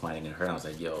that I was finding in her. And I was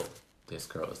like, yo, this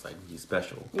girl is, like, really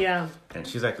special. Yeah. And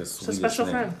she's like the sweetest special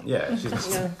thing. friend. Yeah,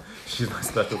 she's my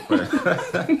special friend.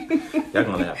 Y'all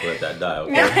gonna have to let that die,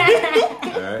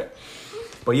 okay? All right.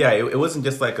 But yeah, it wasn't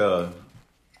just like I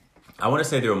want to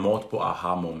say there were multiple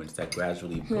aha moments that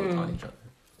gradually built on each other.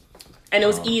 And it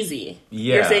was easy.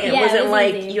 Yeah. You're saying it Yeah, wasn't it was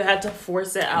like easy. you had to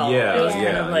force it out. Yeah, It was yeah,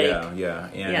 kind of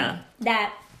like, And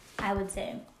That, I would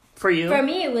say. For you? For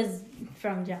me, it was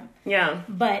from jump. Yeah.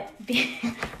 But maybe...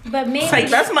 It's like,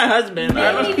 that's my husband.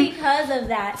 Maybe because of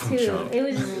that, too. Jump. It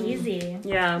was just easy.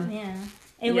 Yeah. Yeah.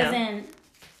 It wasn't...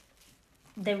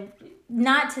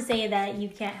 Not to say that you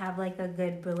can't have, like, a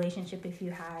good relationship if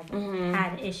you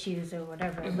had issues or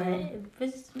whatever, but it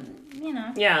was, you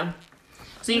know. Yeah.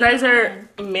 So you guys are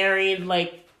married,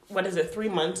 like, what is it, 3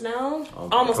 months now?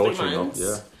 Almost 3 months.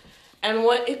 Yeah. And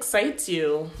what excites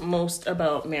you most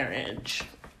about marriage?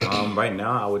 Right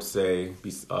now, I would say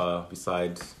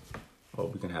besides, well,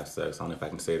 we can have sex. I don't know if I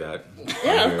can say that.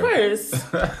 Yeah, of course.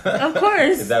 Of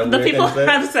course. Is that a the weird people thing to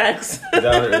say? have sex. Is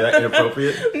that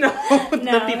inappropriate? No,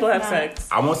 the people it's have not. sex.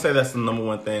 I won't say that's the number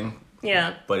one thing,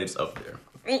 Yeah. but it's up there.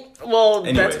 Well,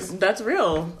 Anyways. that's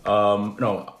real.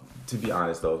 No, to be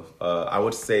honest though, I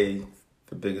would say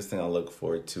the biggest thing I look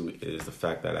forward to is the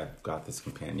fact that I've got this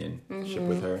companionship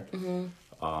with her.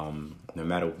 No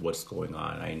matter what's going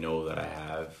on, I know that I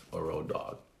have a road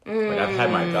dog. Like, I've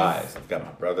had my guys, I've got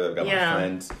my brother, I've got my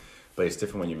friends, but it's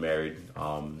different when you're married.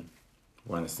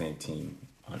 We're on the same team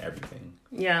on everything.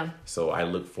 Yeah. So I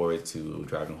look forward to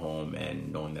driving home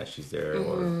and knowing that she's there,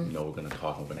 or we're gonna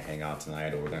talk, we're gonna hang out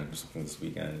tonight, or we're gonna do something this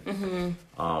weekend.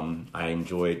 I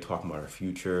enjoy talking about our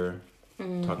future,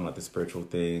 talking about the spiritual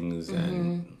things,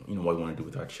 and what we want to do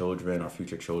with our children, our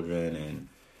future children, and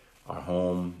our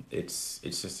home. It's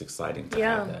just exciting to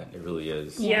have that. It really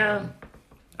is. Yeah.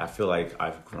 I feel like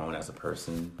I've grown as a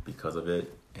person because of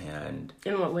it, and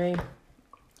In what way?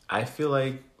 I feel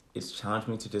like it's challenged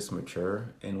me to just mature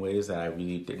in ways that I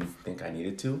really didn't think I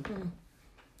needed to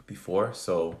before.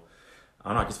 So I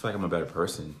don't know, I just feel like I'm a better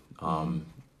person.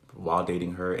 While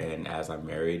dating her and as I'm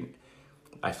married,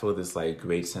 I feel this, like,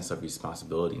 great sense of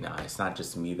responsibility now. It's not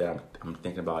just me that I'm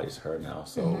thinking about, it's her now.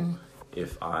 So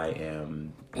if I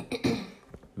am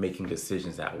making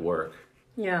decisions at work,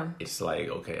 Yeah. it's like,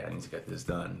 okay, I need to get this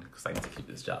done because I need to keep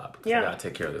this job. Yeah. I gotta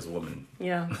take care of this woman.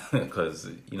 Yeah. Because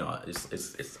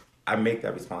it's I make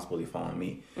that responsibility fall on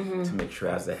me to make sure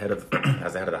as the head of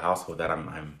the household that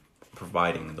I'm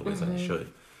providing in the ways that I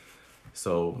should.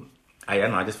 So I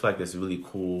don't know, I just feel like this really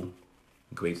cool,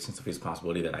 great sense of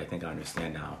responsibility that I think I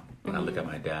understand now. When I look at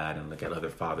my dad and look at other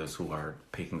fathers who are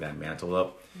picking that mantle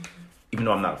up, even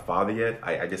though I'm not a father yet,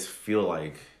 I just feel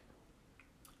like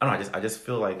I don't know. I just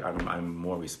feel like I'm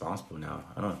more responsible now.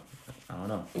 I don't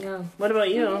know. Yeah. What about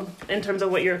you in terms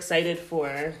of what you're excited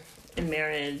for in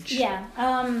marriage? Yeah.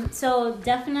 So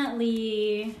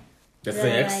definitely.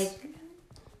 Sex.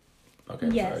 Okay.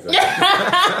 Yes. Sorry, go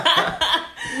ahead.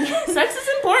 Sex is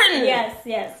important.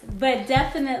 Yes. But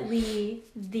definitely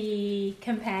the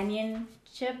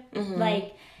companionship,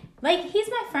 like he's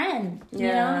my friend. You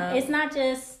know, it's not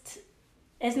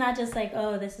just like,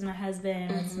 oh, this is my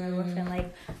husband, this is my boyfriend.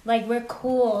 Like we're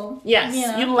cool. Yes, you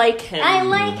know? You like him. I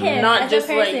like him. Not as just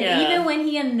a person. like, yeah. Even when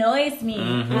he annoys me,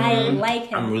 I like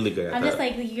him. I'm really good at that. I'm just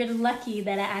like, you're lucky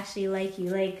that I actually like you.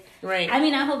 Like, right. I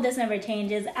mean, I hope this never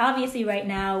changes. Obviously, right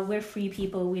now we're free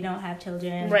people. We don't have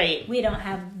children. Right. We don't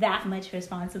have that much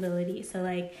responsibility. So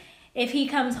like, if he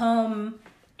comes home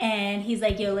and he's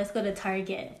like, yo, let's go to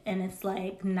Target, and it's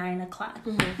like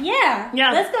 9:00. Yeah.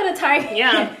 Let's go to Target.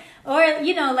 Yeah. Or,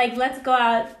 you know, like, let's go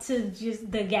out to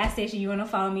just the gas station. You want to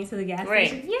follow me to the gas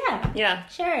station? Yeah. Yeah.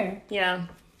 Sure. Yeah.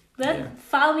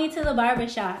 Follow me to the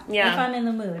barbershop. Yeah. If I'm in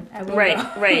the mood, I will go.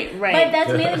 Right. But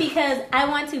that's mainly because I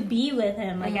want to be with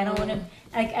him. Like, I don't want to,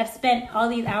 like, I've spent all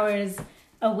these hours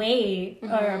away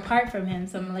or apart from him.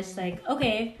 So I'm just like,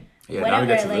 okay, yeah, whatever. now we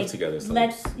get to like, live together. So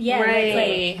let's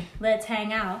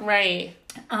hang out. Right.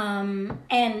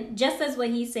 And just as what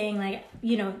he's saying, like,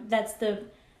 you know, that's the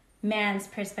man's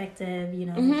perspective, you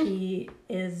know, he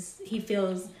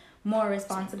feels more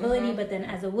responsibility, but then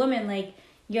as a woman, like,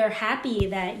 you're happy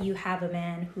that you have a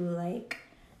man who, like,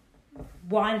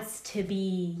 wants to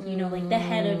be, you know, like, the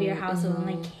head of your household and,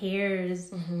 like,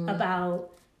 cares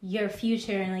about your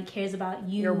future and, like, cares about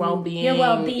you, your well-being, you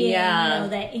know,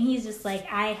 that, and he's just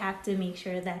like, I have to make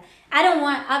sure that I don't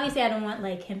want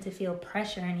like him to feel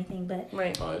pressure or anything, but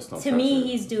to me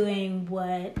he's doing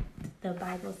what the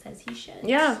Bible says he should.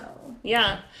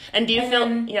 And do you feel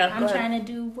I'm trying to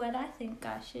do what I think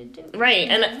I should do, right?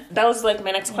 And that was like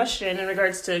my next question in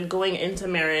regards to going into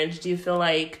marriage. Do you feel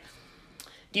like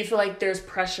there's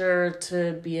pressure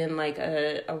to be in like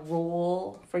a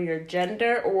role for your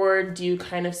gender, or do you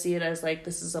kind of see it as like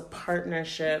this is a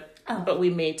partnership, but we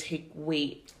may take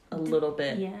weight a little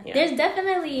bit? Yeah. There's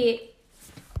definitely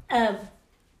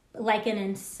like an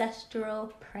ancestral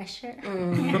pressure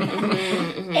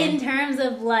in terms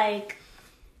of like,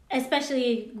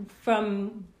 especially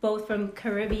from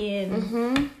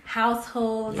Caribbean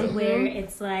households where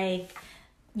it's like,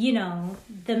 you know,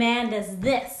 the man does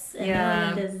this and the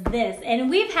woman does this. And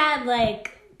we've had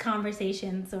like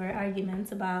conversations or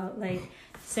arguments about like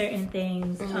certain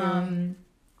things.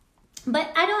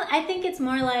 But I think it's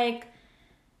more like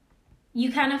you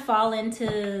kind of fall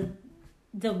into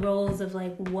the roles of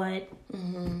like what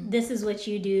this is what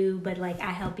you do, but like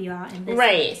I help you out in this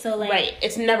way. So like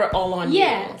it's never all on you.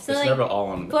 it's So like never all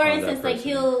on. For on instance, like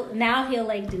he'll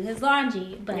like do his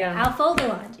laundry, but I'll fold the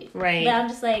laundry. Right. But I'm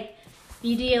just like,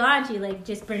 you do your laundry, like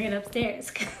just bring it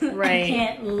upstairs. Right. I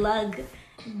can't lug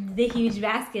the huge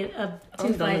basket of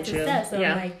 2 flights of steps. So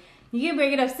I'm like, you can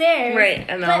bring it upstairs, right?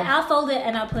 But I'll fold it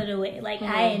and I'll put it away. Like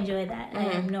I enjoy that. I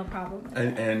have no problem with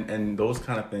that. And those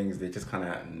kind of things, they just kind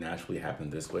of naturally happen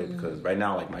this way because right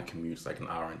now, like my commute's like an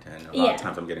hour and 10. A lot of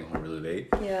times I'm getting home really late.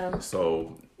 Yeah.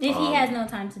 So if he has no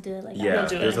time to do it, like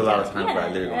there's a lot of times where I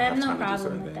literally don't have no time to do problem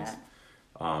certain with things.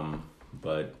 That.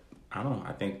 But I don't know.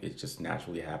 I think it just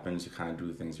naturally happens. You kind of do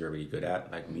the things you're already good at.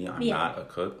 Like me, I'm not a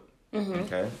cook.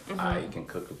 Okay, I can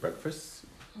cook a breakfast.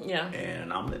 And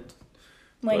an omelet.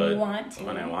 When you want to.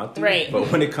 When I want to. Right.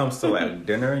 But when it comes to like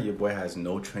dinner, your boy has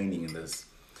no training in this.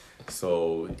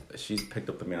 So she's picked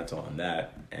up the mantle on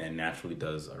that and naturally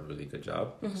does a really good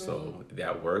job. So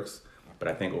that works. But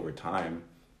I think over time,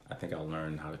 I think I'll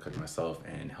learn how to cook myself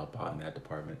and help out in that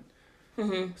department.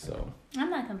 So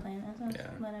I'm not complaining.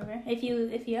 Whatever.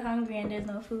 If you're hungry and there's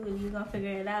no food, you're gonna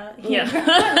figure it out.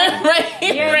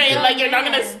 Right. Like you're not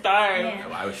gonna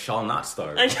starve. I shall not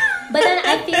starve. But then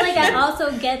I feel like I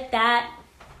also get that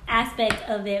aspect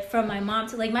of it from my mom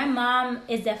too. Like my mom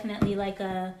is definitely like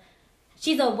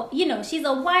she's a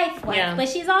wife, but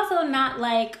she's also not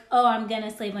like, oh, I'm gonna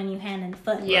slave on you hand and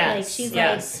foot. Like she's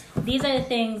like, these are the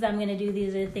things I'm gonna do.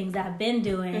 These are the things I've been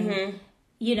doing.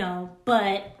 You know,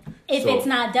 but if it's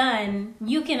not done,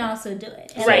 you can also do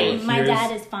it. And like, my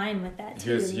dad is fine with that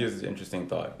too. Here's the interesting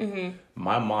thought.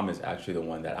 My mom is actually the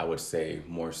one that I would say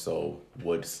more so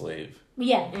would slave.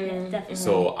 Yeah, definitely.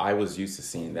 So I was used to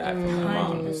seeing that from my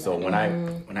mom. So when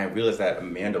I realized that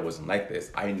Amanda wasn't like this,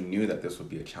 I knew that this would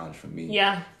be a challenge for me.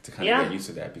 To kind of get used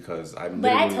to that because But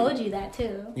I told you that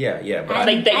too. Yeah. But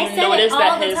I said it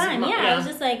all the time. I was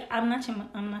just like, I'm not your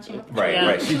mom.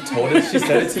 Right. She told us, she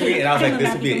said it to me, and I was like,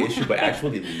 this would be an issue. But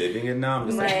actually living it now, I'm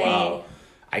just like, wow.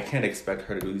 I can't expect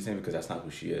her to do these things because that's not who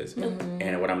she is.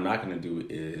 And what I'm not going to do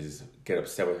is get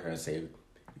upset with her and say,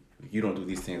 you don't do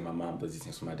these things, my mom does these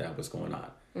things for my dad, what's going on?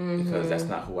 Because that's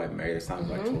not who I married, it's not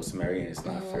who I chose to marry, and it's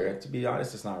not fair. To be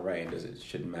honest, it's not right, and it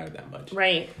shouldn't matter that much.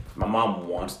 Right. My mom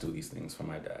wants to do these things for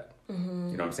my dad. You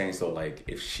know what I'm saying? So, like,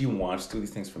 if she wants to do these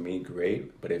things for me,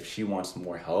 great. But if she wants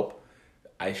more help,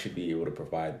 I should be able to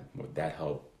provide that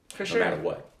help no matter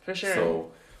what. For sure.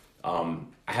 So,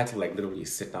 I had to, like, literally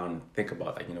sit down and think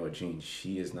about, like, you know what, Jean,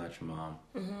 she is not your mom.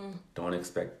 Don't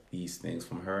expect these things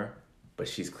from her, but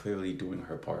she's clearly doing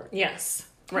her part. Yes.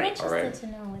 I'm Right. interested to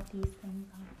know what these things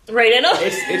are. Right, I know.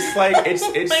 It's like, it's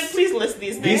like, please list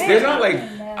these things. there's not like,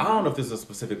 I don't know if there's a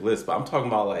specific list, but I'm talking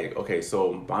about like, okay,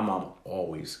 so my mom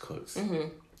always cooks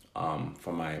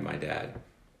for my dad.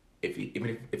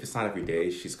 Even if it's not every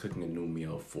day, she's cooking a new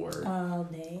meal for All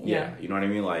day. yeah, you know what I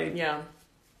mean? Like, Yeah.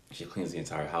 she cleans the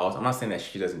entire house. I'm not saying that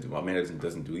she doesn't do, my man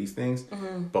doesn't do these things,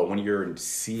 but when you're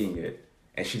seeing it,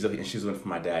 and she's doing it for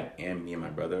my dad and me and my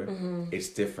brother, it's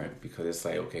different because it's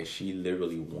like, okay, she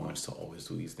literally wants to always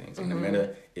do these things. And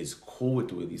Amanda is cool with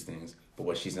doing these things, but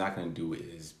what she's not going to do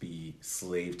is be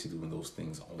slave to doing those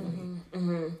things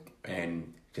only.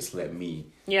 And just let me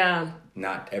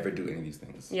not ever do any of these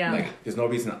things. Yeah. Like, there's no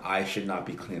reason I should not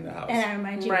be cleaning the house. And I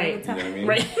remind you Right. all the time. You know what I mean?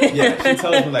 Right. Yeah, she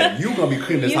tells me, like, you going to be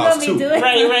cleaning this You house gonna too. be doing-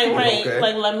 Right. Okay.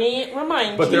 Like, let me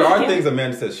remind you. But there are things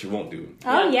Amanda says she won't do.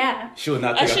 Oh, yeah. She will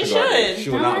not take As out she the garbage. should. She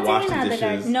will I'm not wash taking the out dishes.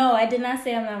 garbage. No, I did not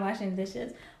say I'm not washing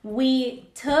dishes. We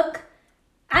took...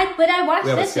 But I washed We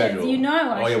have a dishes. schedule. You know I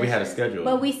washed Oh, yeah, we had a dishes. schedule.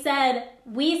 But we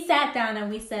sat down and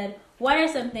we said, what are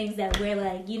some things that we're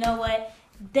like, you know what?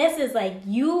 This is like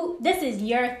this is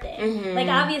your thing. Like,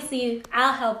 obviously,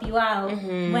 I'll help you out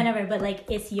whenever, but like,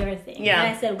 it's your thing. Yeah.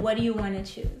 And I said, what do you want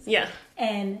to choose? Yeah.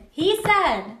 And he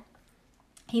said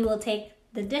he will take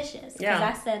the dishes. Because Yeah.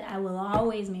 I said, I will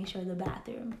always make sure the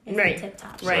bathroom is Right. tip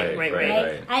top. Right.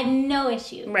 Right? I have no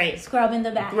issue. Right. Scrubbing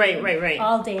the bathroom. Right.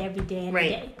 All day, every day, every Right.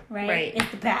 day. Right? Right.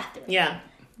 It's the bathroom. Yeah.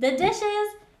 The dishes,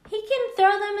 he can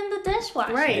throw them in the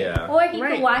dishwasher. Right. Yeah. Or he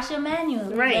Right. can wash them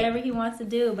manually. Right. Whatever he wants to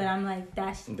do. But I'm like,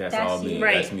 that's all me. you.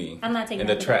 Right. That's me. I'm not taking And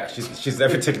the out the trash. She's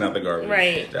never taken out the garbage.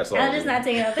 Right. That's all. I'm me. just not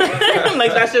taking out the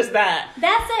Like, that's just that.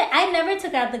 That's it. I never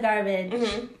took out the garbage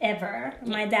ever.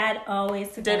 My dad always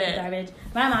took Did out it. the garbage.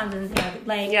 My mom doesn't take out the,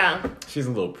 like, Yeah. She's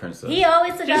a little princess. he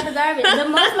always took out the garbage. The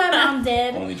most my mom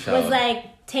did Only child. was like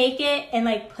take it and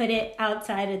like put it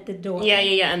outside at the door. Yeah.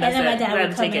 And that's then my it. dad Let would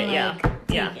him come take it. and Yeah. like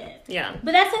Yeah. take it. Yeah.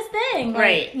 But that's his thing. Like,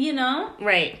 Right. You know?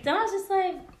 Right. So I was just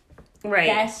like, Right.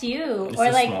 that's you. It's or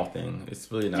a like small thing.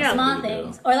 It's really not Yeah. a small big deal.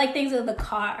 things. Or like things with the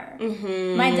car.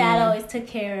 My dad always took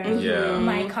care of Yeah.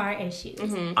 my car issues.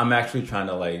 I'm actually trying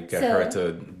to like get So, her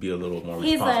to be a little more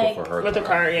he's responsible like- for her With the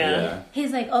car, yeah.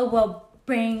 He's like, oh, well,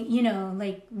 bring, you know,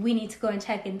 like, we need to go and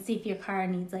check and see if your car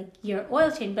needs, like, your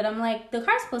oil change. But I'm like, the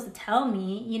car's supposed to tell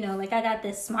me, you know, like, I got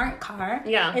this smart car.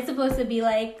 Yeah. It's supposed to be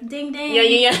like, ding, ding. Yeah.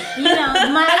 You know,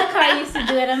 my other car used to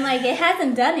do it. I'm like, it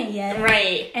hasn't done it yet.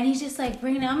 Right. And he's just like,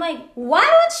 bring it. I'm like, why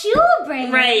don't you bring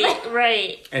it? Like,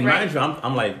 Right. And right. mind you,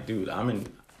 I'm like, dude,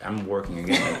 I'm working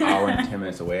again an hour and 10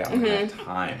 minutes away. I don't have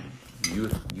time.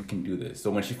 You can do this. So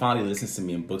when she finally listens to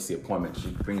me and books the appointment, she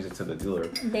brings it to the dealer.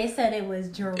 they said it was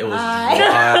dry. It was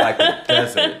dry like a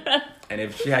desert. And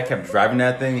if she had kept driving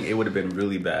that thing, it would have been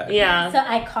really bad. Yeah. So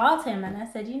I called him and I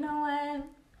said, you know what?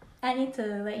 I need to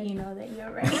let you know that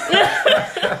you're right.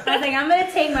 I was like, I'm going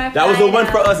to take my That was a pride win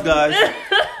for out. us, guys.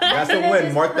 That's a I'm gonna win.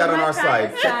 just Mark put that on my our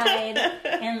pride side. aside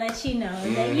and let you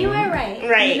know that you were right.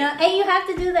 Right. You know, and you have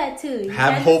to do that too. You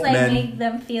Have can't hope, just, like, man. make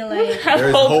them feel like.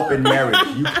 There's hope in marriage.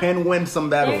 You can win some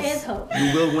battles. There is hope.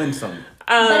 You will win some.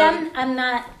 But I'm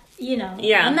not. You know.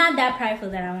 Yeah. I'm not that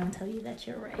prideful that I want to tell you that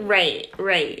you're right.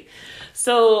 Right.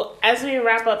 So as we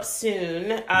wrap up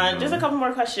soon, just a couple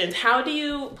more questions. How do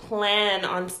you plan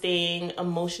on staying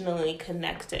emotionally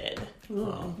connected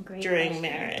Ooh, great during question.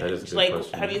 marriage? That is a good like,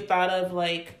 question. have you thought of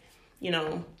like, you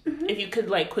know, if you could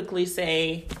like quickly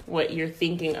say what you're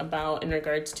thinking about in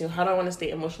regards to how do I want to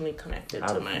stay emotionally connected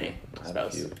to my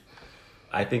spouse?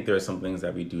 I think there are some things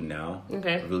that we do now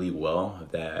Okay. really well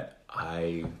that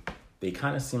they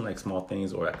kind of seem like small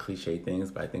things or like cliche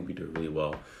things, but I think we do it really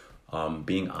well.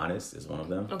 Being honest is one of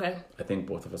them. Okay. I think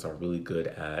both of us are really good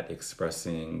at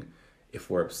expressing if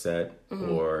we're upset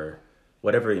or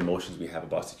whatever emotions we have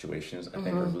about situations. I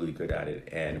think we're really good at it.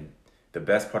 And the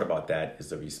best part about that is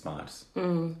the response.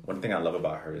 One thing I love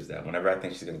about her is that whenever I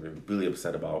think she's going to be really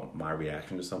upset about my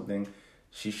reaction to something,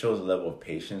 she shows a level of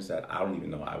patience that I don't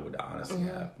even know I would honestly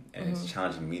have. And it's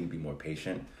challenging me to be more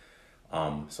patient.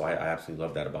 So I absolutely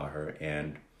love that about her.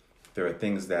 And there are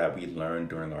things that we learned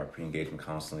during our pre-engagement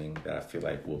counseling that I feel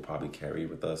like we'll probably carry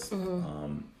with us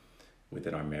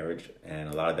within our marriage. And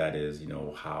a lot of that is,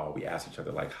 how we ask each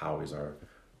other, like, how's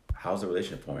the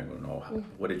relationship going?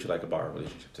 What did you like about our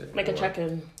relationship today? Like a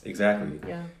check-in. Exactly.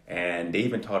 Yeah. And they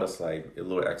even taught us like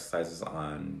little exercises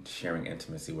on sharing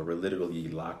intimacy where we're literally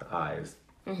locked eyes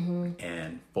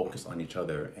and focus on each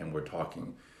other, and we're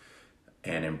talking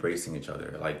and embracing each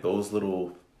other. Like those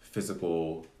little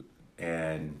physical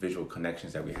and visual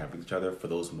connections that we have with each other, for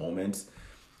those moments,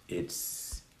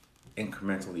 it's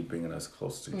incrementally bringing us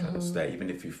closer to each other, so that even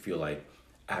if you feel like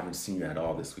I haven't seen you at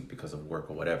all this week because of work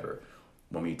or whatever,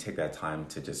 when we take that time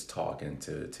to just talk and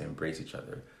to embrace each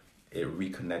other, it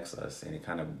reconnects us, and we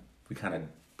kind of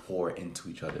pour into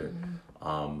each other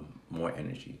more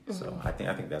energy. So I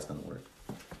think that's gonna work.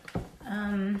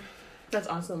 That's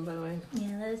awesome, by the way.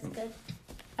 Yeah, that is good.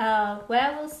 What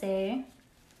I will say,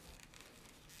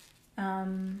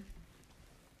 I'll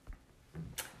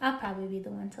probably be the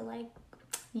one to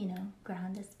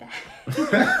ground us back.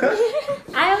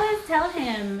 I always tell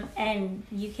him, and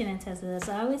you can attest to this,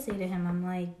 I always say to him, I'm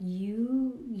like,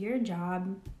 your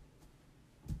job,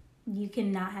 you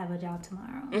cannot have a job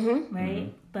tomorrow,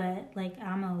 right? But like,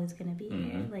 I'm always gonna be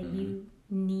here. Like, you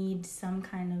need some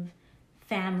kind of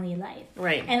family life,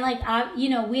 right? And like, we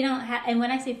don't have, and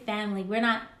when I say family,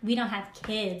 we don't have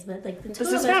kids, but like the two this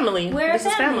of is us, family. we're This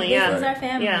a family. Is family. This is our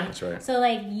family. Yeah, that's right. So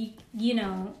like,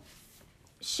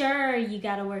 sure, you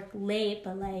gotta work late,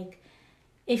 but like,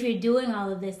 if you're doing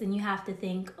all of this, then you have to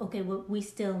think, okay, well,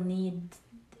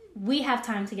 we have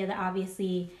time together,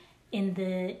 obviously, in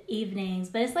the evenings,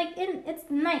 but it's like it's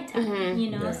nighttime,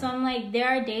 Yeah. So I'm like, there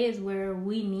are days where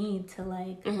we need to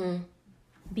like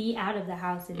be out of the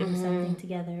house and do something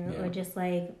together, or just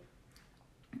like,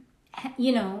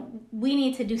 we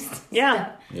need to do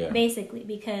stuff, basically,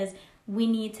 because we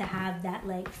need to have that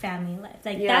like family life.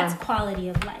 Like that's quality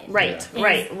of life. Right,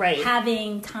 right.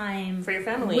 Having time for your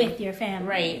family, with your family.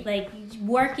 Right. Like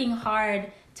working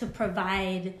hard to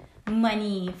provide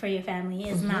money for your family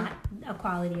is not a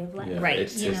quality of life. Yeah, right.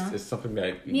 It's something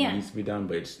that needs to be done,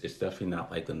 but it's definitely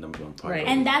not like the number one priority.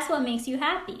 Right. And that's what makes you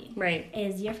happy. Right.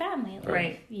 Is your family life.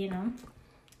 Right.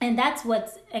 And that's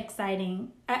what's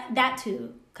exciting. That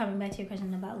too. Coming back to your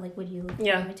question about like what do you look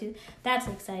forward to, that's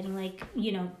exciting. Like,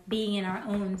 being in our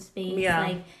own space,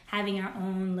 like having our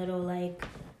own little like,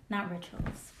 not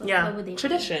rituals, but what would they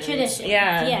traditions.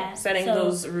 Yeah. Setting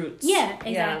those roots. Yeah,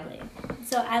 exactly.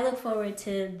 So I look forward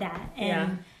to that.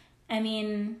 And I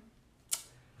mean,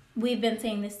 we've been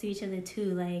saying this to each other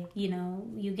too, like,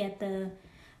 you get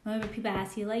whenever people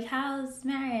ask you like, how's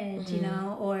marriage,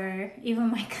 or even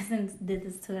my cousins did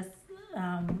this to us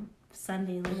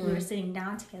Sunday, like we were sitting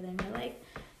down together, and they're like,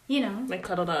 like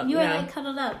cuddled up. You were like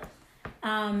cuddled up,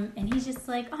 and he's just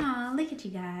like, "Aw, look at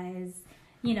you guys,"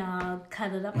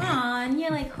 cuddled up. Aw, and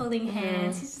you're like holding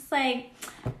hands. He's just like,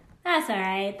 "That's all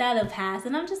right, that'll pass."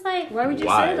 And I'm just like, why would you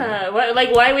say that?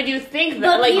 Why would you think that?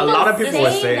 But like a lot of people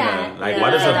would say that. Like, why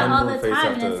does a all honeymoon the phase time?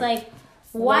 have And it's to? like,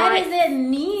 why does it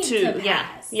need to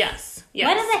pass? Yes.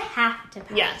 Why does it have to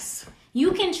pass? Yes.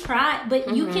 You can try,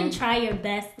 but you can try your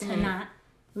best to not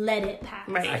let it pass.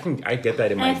 Right. I get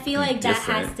that. And I feel like that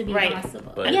has to be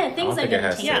possible. But yeah, things are going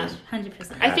to change.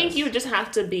 100%. I think you just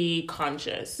have to be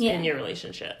conscious in your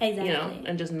relationship. Exactly.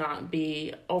 And just not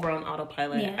be over on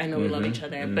autopilot. Yeah. I know we love each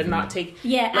other, but not take.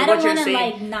 Yeah, I don't want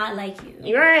to not like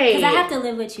you. Right. Because I have to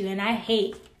live with you, and I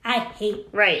hate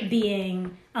right.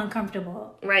 being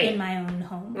uncomfortable in my own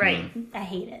home. Right. I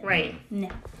hate it. Right. No.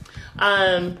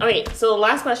 Okay, so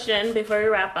last question before we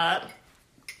wrap up.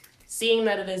 Seeing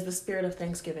that it is the spirit of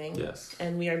Thanksgiving,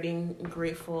 and we are being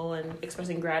grateful and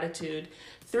expressing gratitude,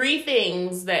 3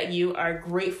 things that you are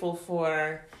grateful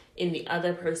for in the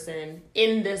other person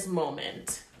in this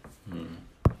moment.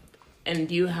 And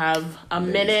you have a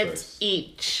minute first.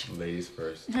 each. Ladies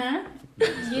first. Huh?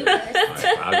 You first.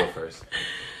 Right, I'll go first.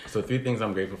 So 3 things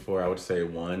I'm grateful for. I would say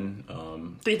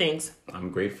 1. 3 things. I'm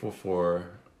grateful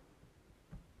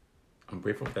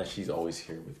that she's always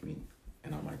here with me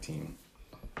and on my team.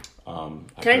 Can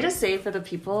I just say for the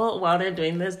people while they're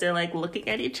doing this, they're like looking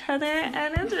at each other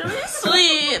and it's really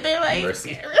sweet. They're like,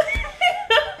 Mercy.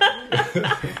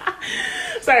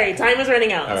 Sorry, time is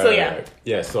running out. Right.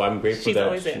 Yeah, so I'm grateful she's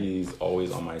that she's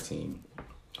always on my team.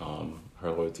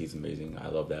 Her loyalty is amazing. I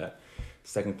love that.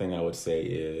 Second thing I would say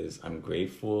is I'm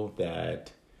grateful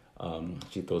that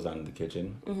she throws down in the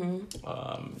kitchen.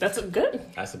 That's good.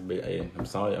 That's a big. I'm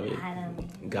sorry. I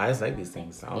mean, guys like these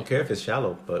things. I don't care if it's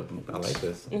shallow, but I like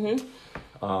this.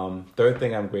 Third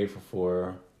thing I'm grateful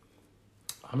for.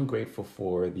 I'm grateful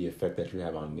for the effect that you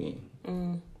have on me,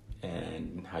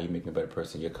 and how you make me a better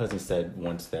person. Your cousin said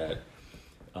once that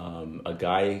a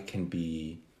guy can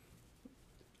be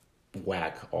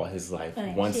whack all his life.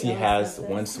 Once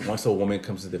a woman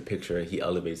comes to the picture, he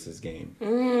elevates his game.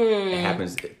 It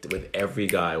happens with every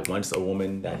guy. Once a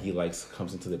woman that he likes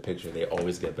comes into the picture, they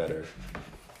always get better.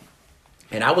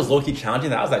 And I was low-key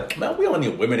challenging that. I was like, man, we don't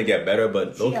need women to get better,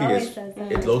 but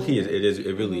it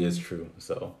really is true.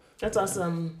 So that's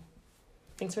awesome.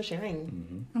 Thanks for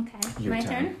sharing. Okay. My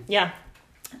turn? Yeah.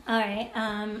 All right.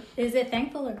 Is it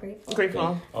thankful or grateful?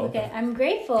 Grateful. Okay. I'm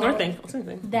grateful. Or thankful. Same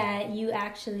thing. That you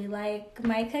actually like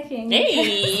my cooking.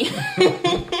 Hey.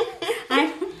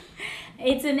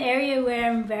 It's an area where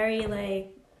I'm very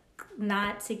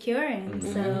not secure in.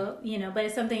 So, but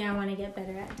it's something I want to get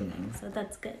better at doing. So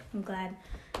that's good. I'm glad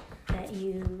that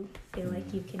you feel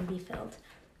like you can be filled.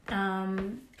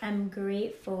 I'm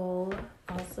grateful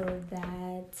also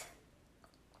that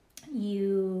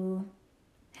you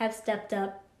have stepped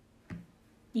up,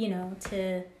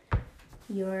 to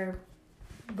your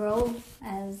role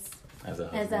as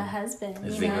a husband.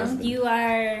 Husband.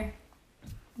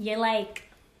 You're like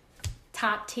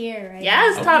top tier, right?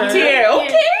 Yes, top tier.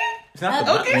 Okay.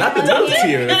 Not the top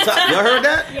tier. Y'all heard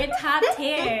that? You're top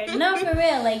tier. No, for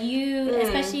real. Like you,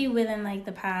 especially within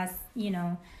the past,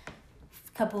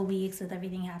 couple weeks with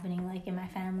everything happening, in my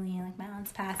family and my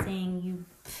aunt's passing,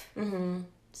 you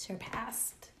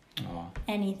surpassed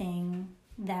anything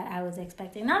that I was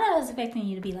expecting. Not that I was expecting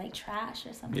you to be trash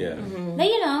or something. Yeah.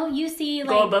 But you see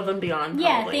go above and beyond.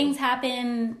 Yeah, probably. Things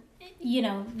happen.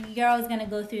 You're always gonna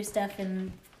go through stuff,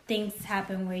 and things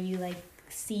happen where you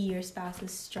see your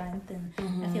spouse's strength, and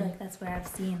I feel like that's where I've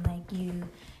seen you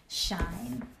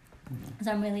shine.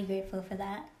 So I'm really grateful for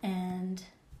that. And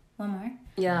one more.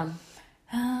 Yeah.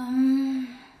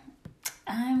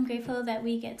 I'm grateful that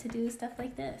we get to do stuff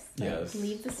like this. Yes.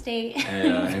 Leave the state.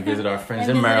 And visit our friends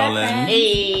in Maryland.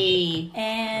 Hey.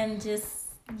 And just,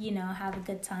 have a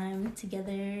good time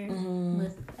together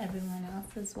with everyone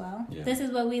else as well. Yeah. This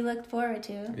is what we looked forward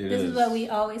to. This is what we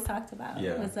always talked about.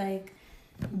 Yeah. It was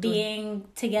being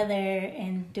together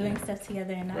and doing stuff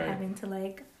together and not having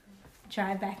to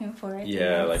drive back and forth.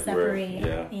 Yeah, and separate.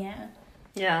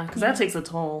 Yeah, because that takes a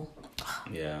toll.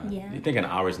 Yeah. You think an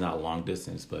hour is not long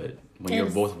distance, but when you're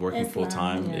both working full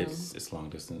time, it's long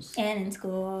distance. And in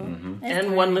school.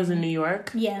 And one lives in New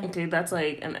York. Yeah. Okay, that's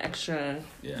an extra.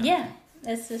 Yeah.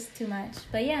 It's just too much.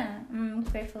 But yeah, I'm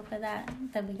grateful for that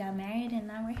we got married and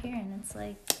now we're here, and it's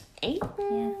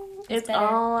it's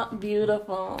all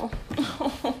beautiful.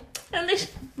 And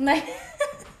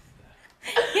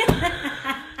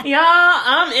y'all,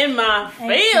 I'm in my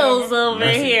feels over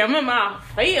here. I'm in my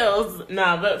feels.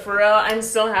 Nah, but for real, I'm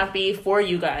so happy for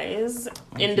you guys,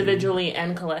 individually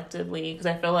and collectively, because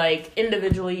I feel like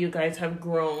individually you guys have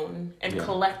grown, and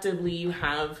collectively you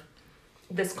have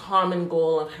this common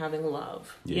goal of having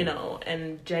love,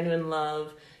 and genuine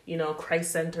love,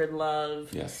 Christ-centered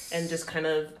love, and just kind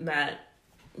of that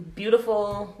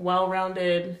beautiful,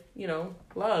 well-rounded,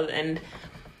 love. And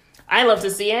I love to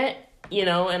see it. And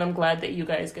I'm glad that you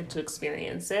guys get to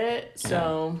experience it.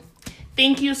 So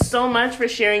thank you so much for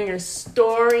sharing your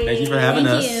story. Thank you for having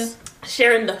us.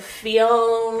 Sharing the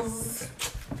feels.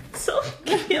 So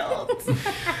cute.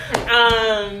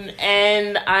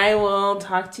 And I will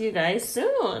talk to you guys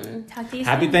soon. Happy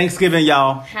Thanksgiving,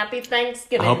 y'all. Happy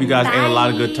Thanksgiving. I hope you guys ate a lot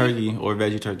of good turkey or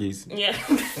veggie turkeys. Yeah.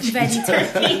 Veggie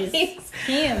turkeys.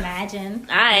 Can you imagine?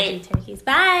 All right. Veggie turkeys.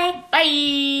 Bye. Bye.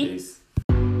 Peace.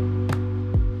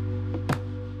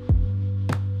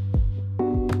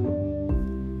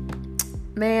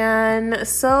 Man,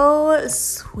 so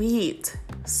sweet.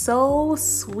 So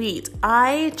sweet.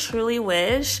 I truly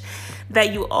wish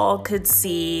that you all could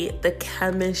see the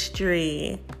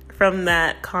chemistry from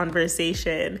that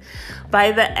conversation.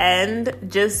 By the end,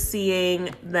 just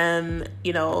seeing them,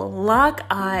 lock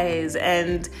eyes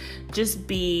and just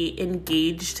be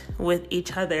engaged with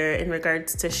each other in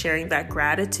regards to sharing that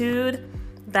gratitude,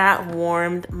 that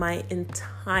warmed my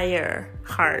entire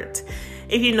heart.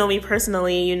 If you know me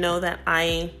personally, you know that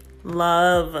I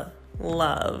love.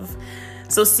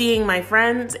 So seeing my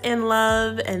friends in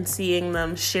love and seeing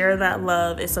them share that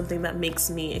love is something that makes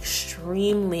me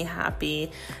extremely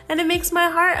happy. And it makes my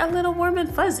heart a little warm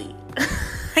and fuzzy.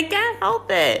 I can't help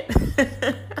it.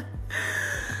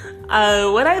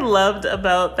 What I loved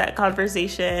about that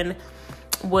conversation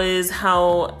was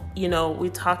how, we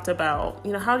talked about,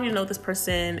 how do you know this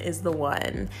person is the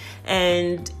one?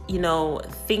 And,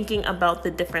 thinking about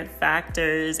the different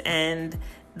factors and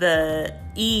the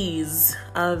ease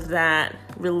of that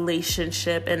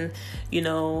relationship. And,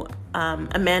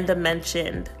 Amanda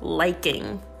mentioned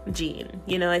liking gene.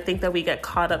 You know, I think that we get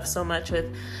caught up so much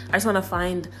with, I just want to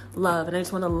find love and I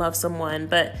just want to love someone,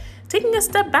 but taking a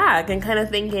step back and kind of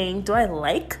thinking, do I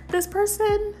like this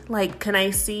person? Like, can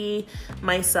I see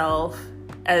myself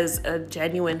as a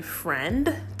genuine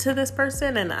friend to this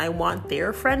person, and I want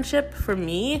their friendship for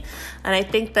me? And I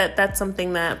think that that's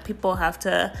something that people have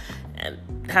to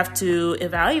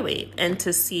evaluate and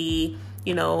to see,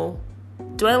 you know,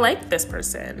 do I like this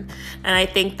person? And I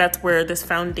think that's where this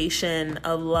foundation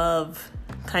of love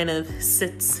kind of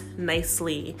sits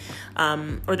nicely,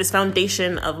 or this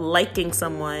foundation of liking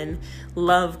someone,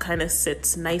 love kind of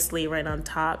sits nicely right on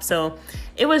top. So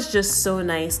it was just so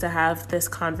nice to have this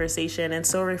conversation, and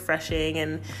so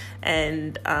refreshing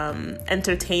and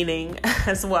entertaining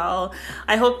as well.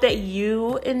 I hope that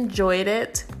you enjoyed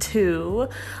it too.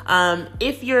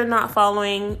 If you're not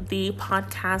following the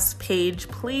podcast page,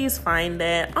 please find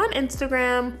it on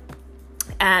Instagram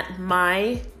at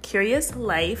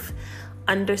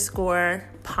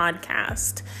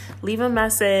mycuriouslife_podcast. Leave a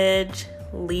message,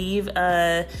 leave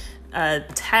a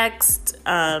text,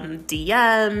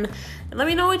 DM, and let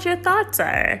me know what your thoughts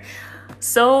are.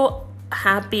 So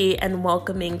happy and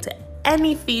welcoming to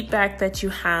any feedback that you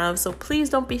have. So please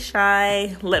don't be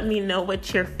shy. Let me know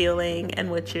what you're feeling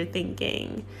and what you're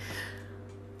thinking.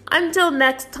 Until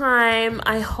next time,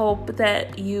 I hope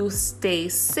that you stay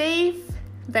safe,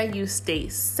 that you stay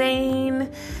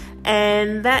sane,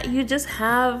 and that you just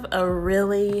have a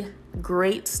really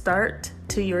great start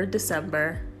to your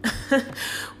December.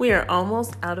 We are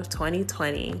almost out of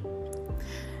 2020.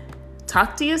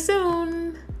 Talk to you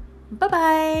soon.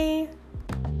 Bye-bye.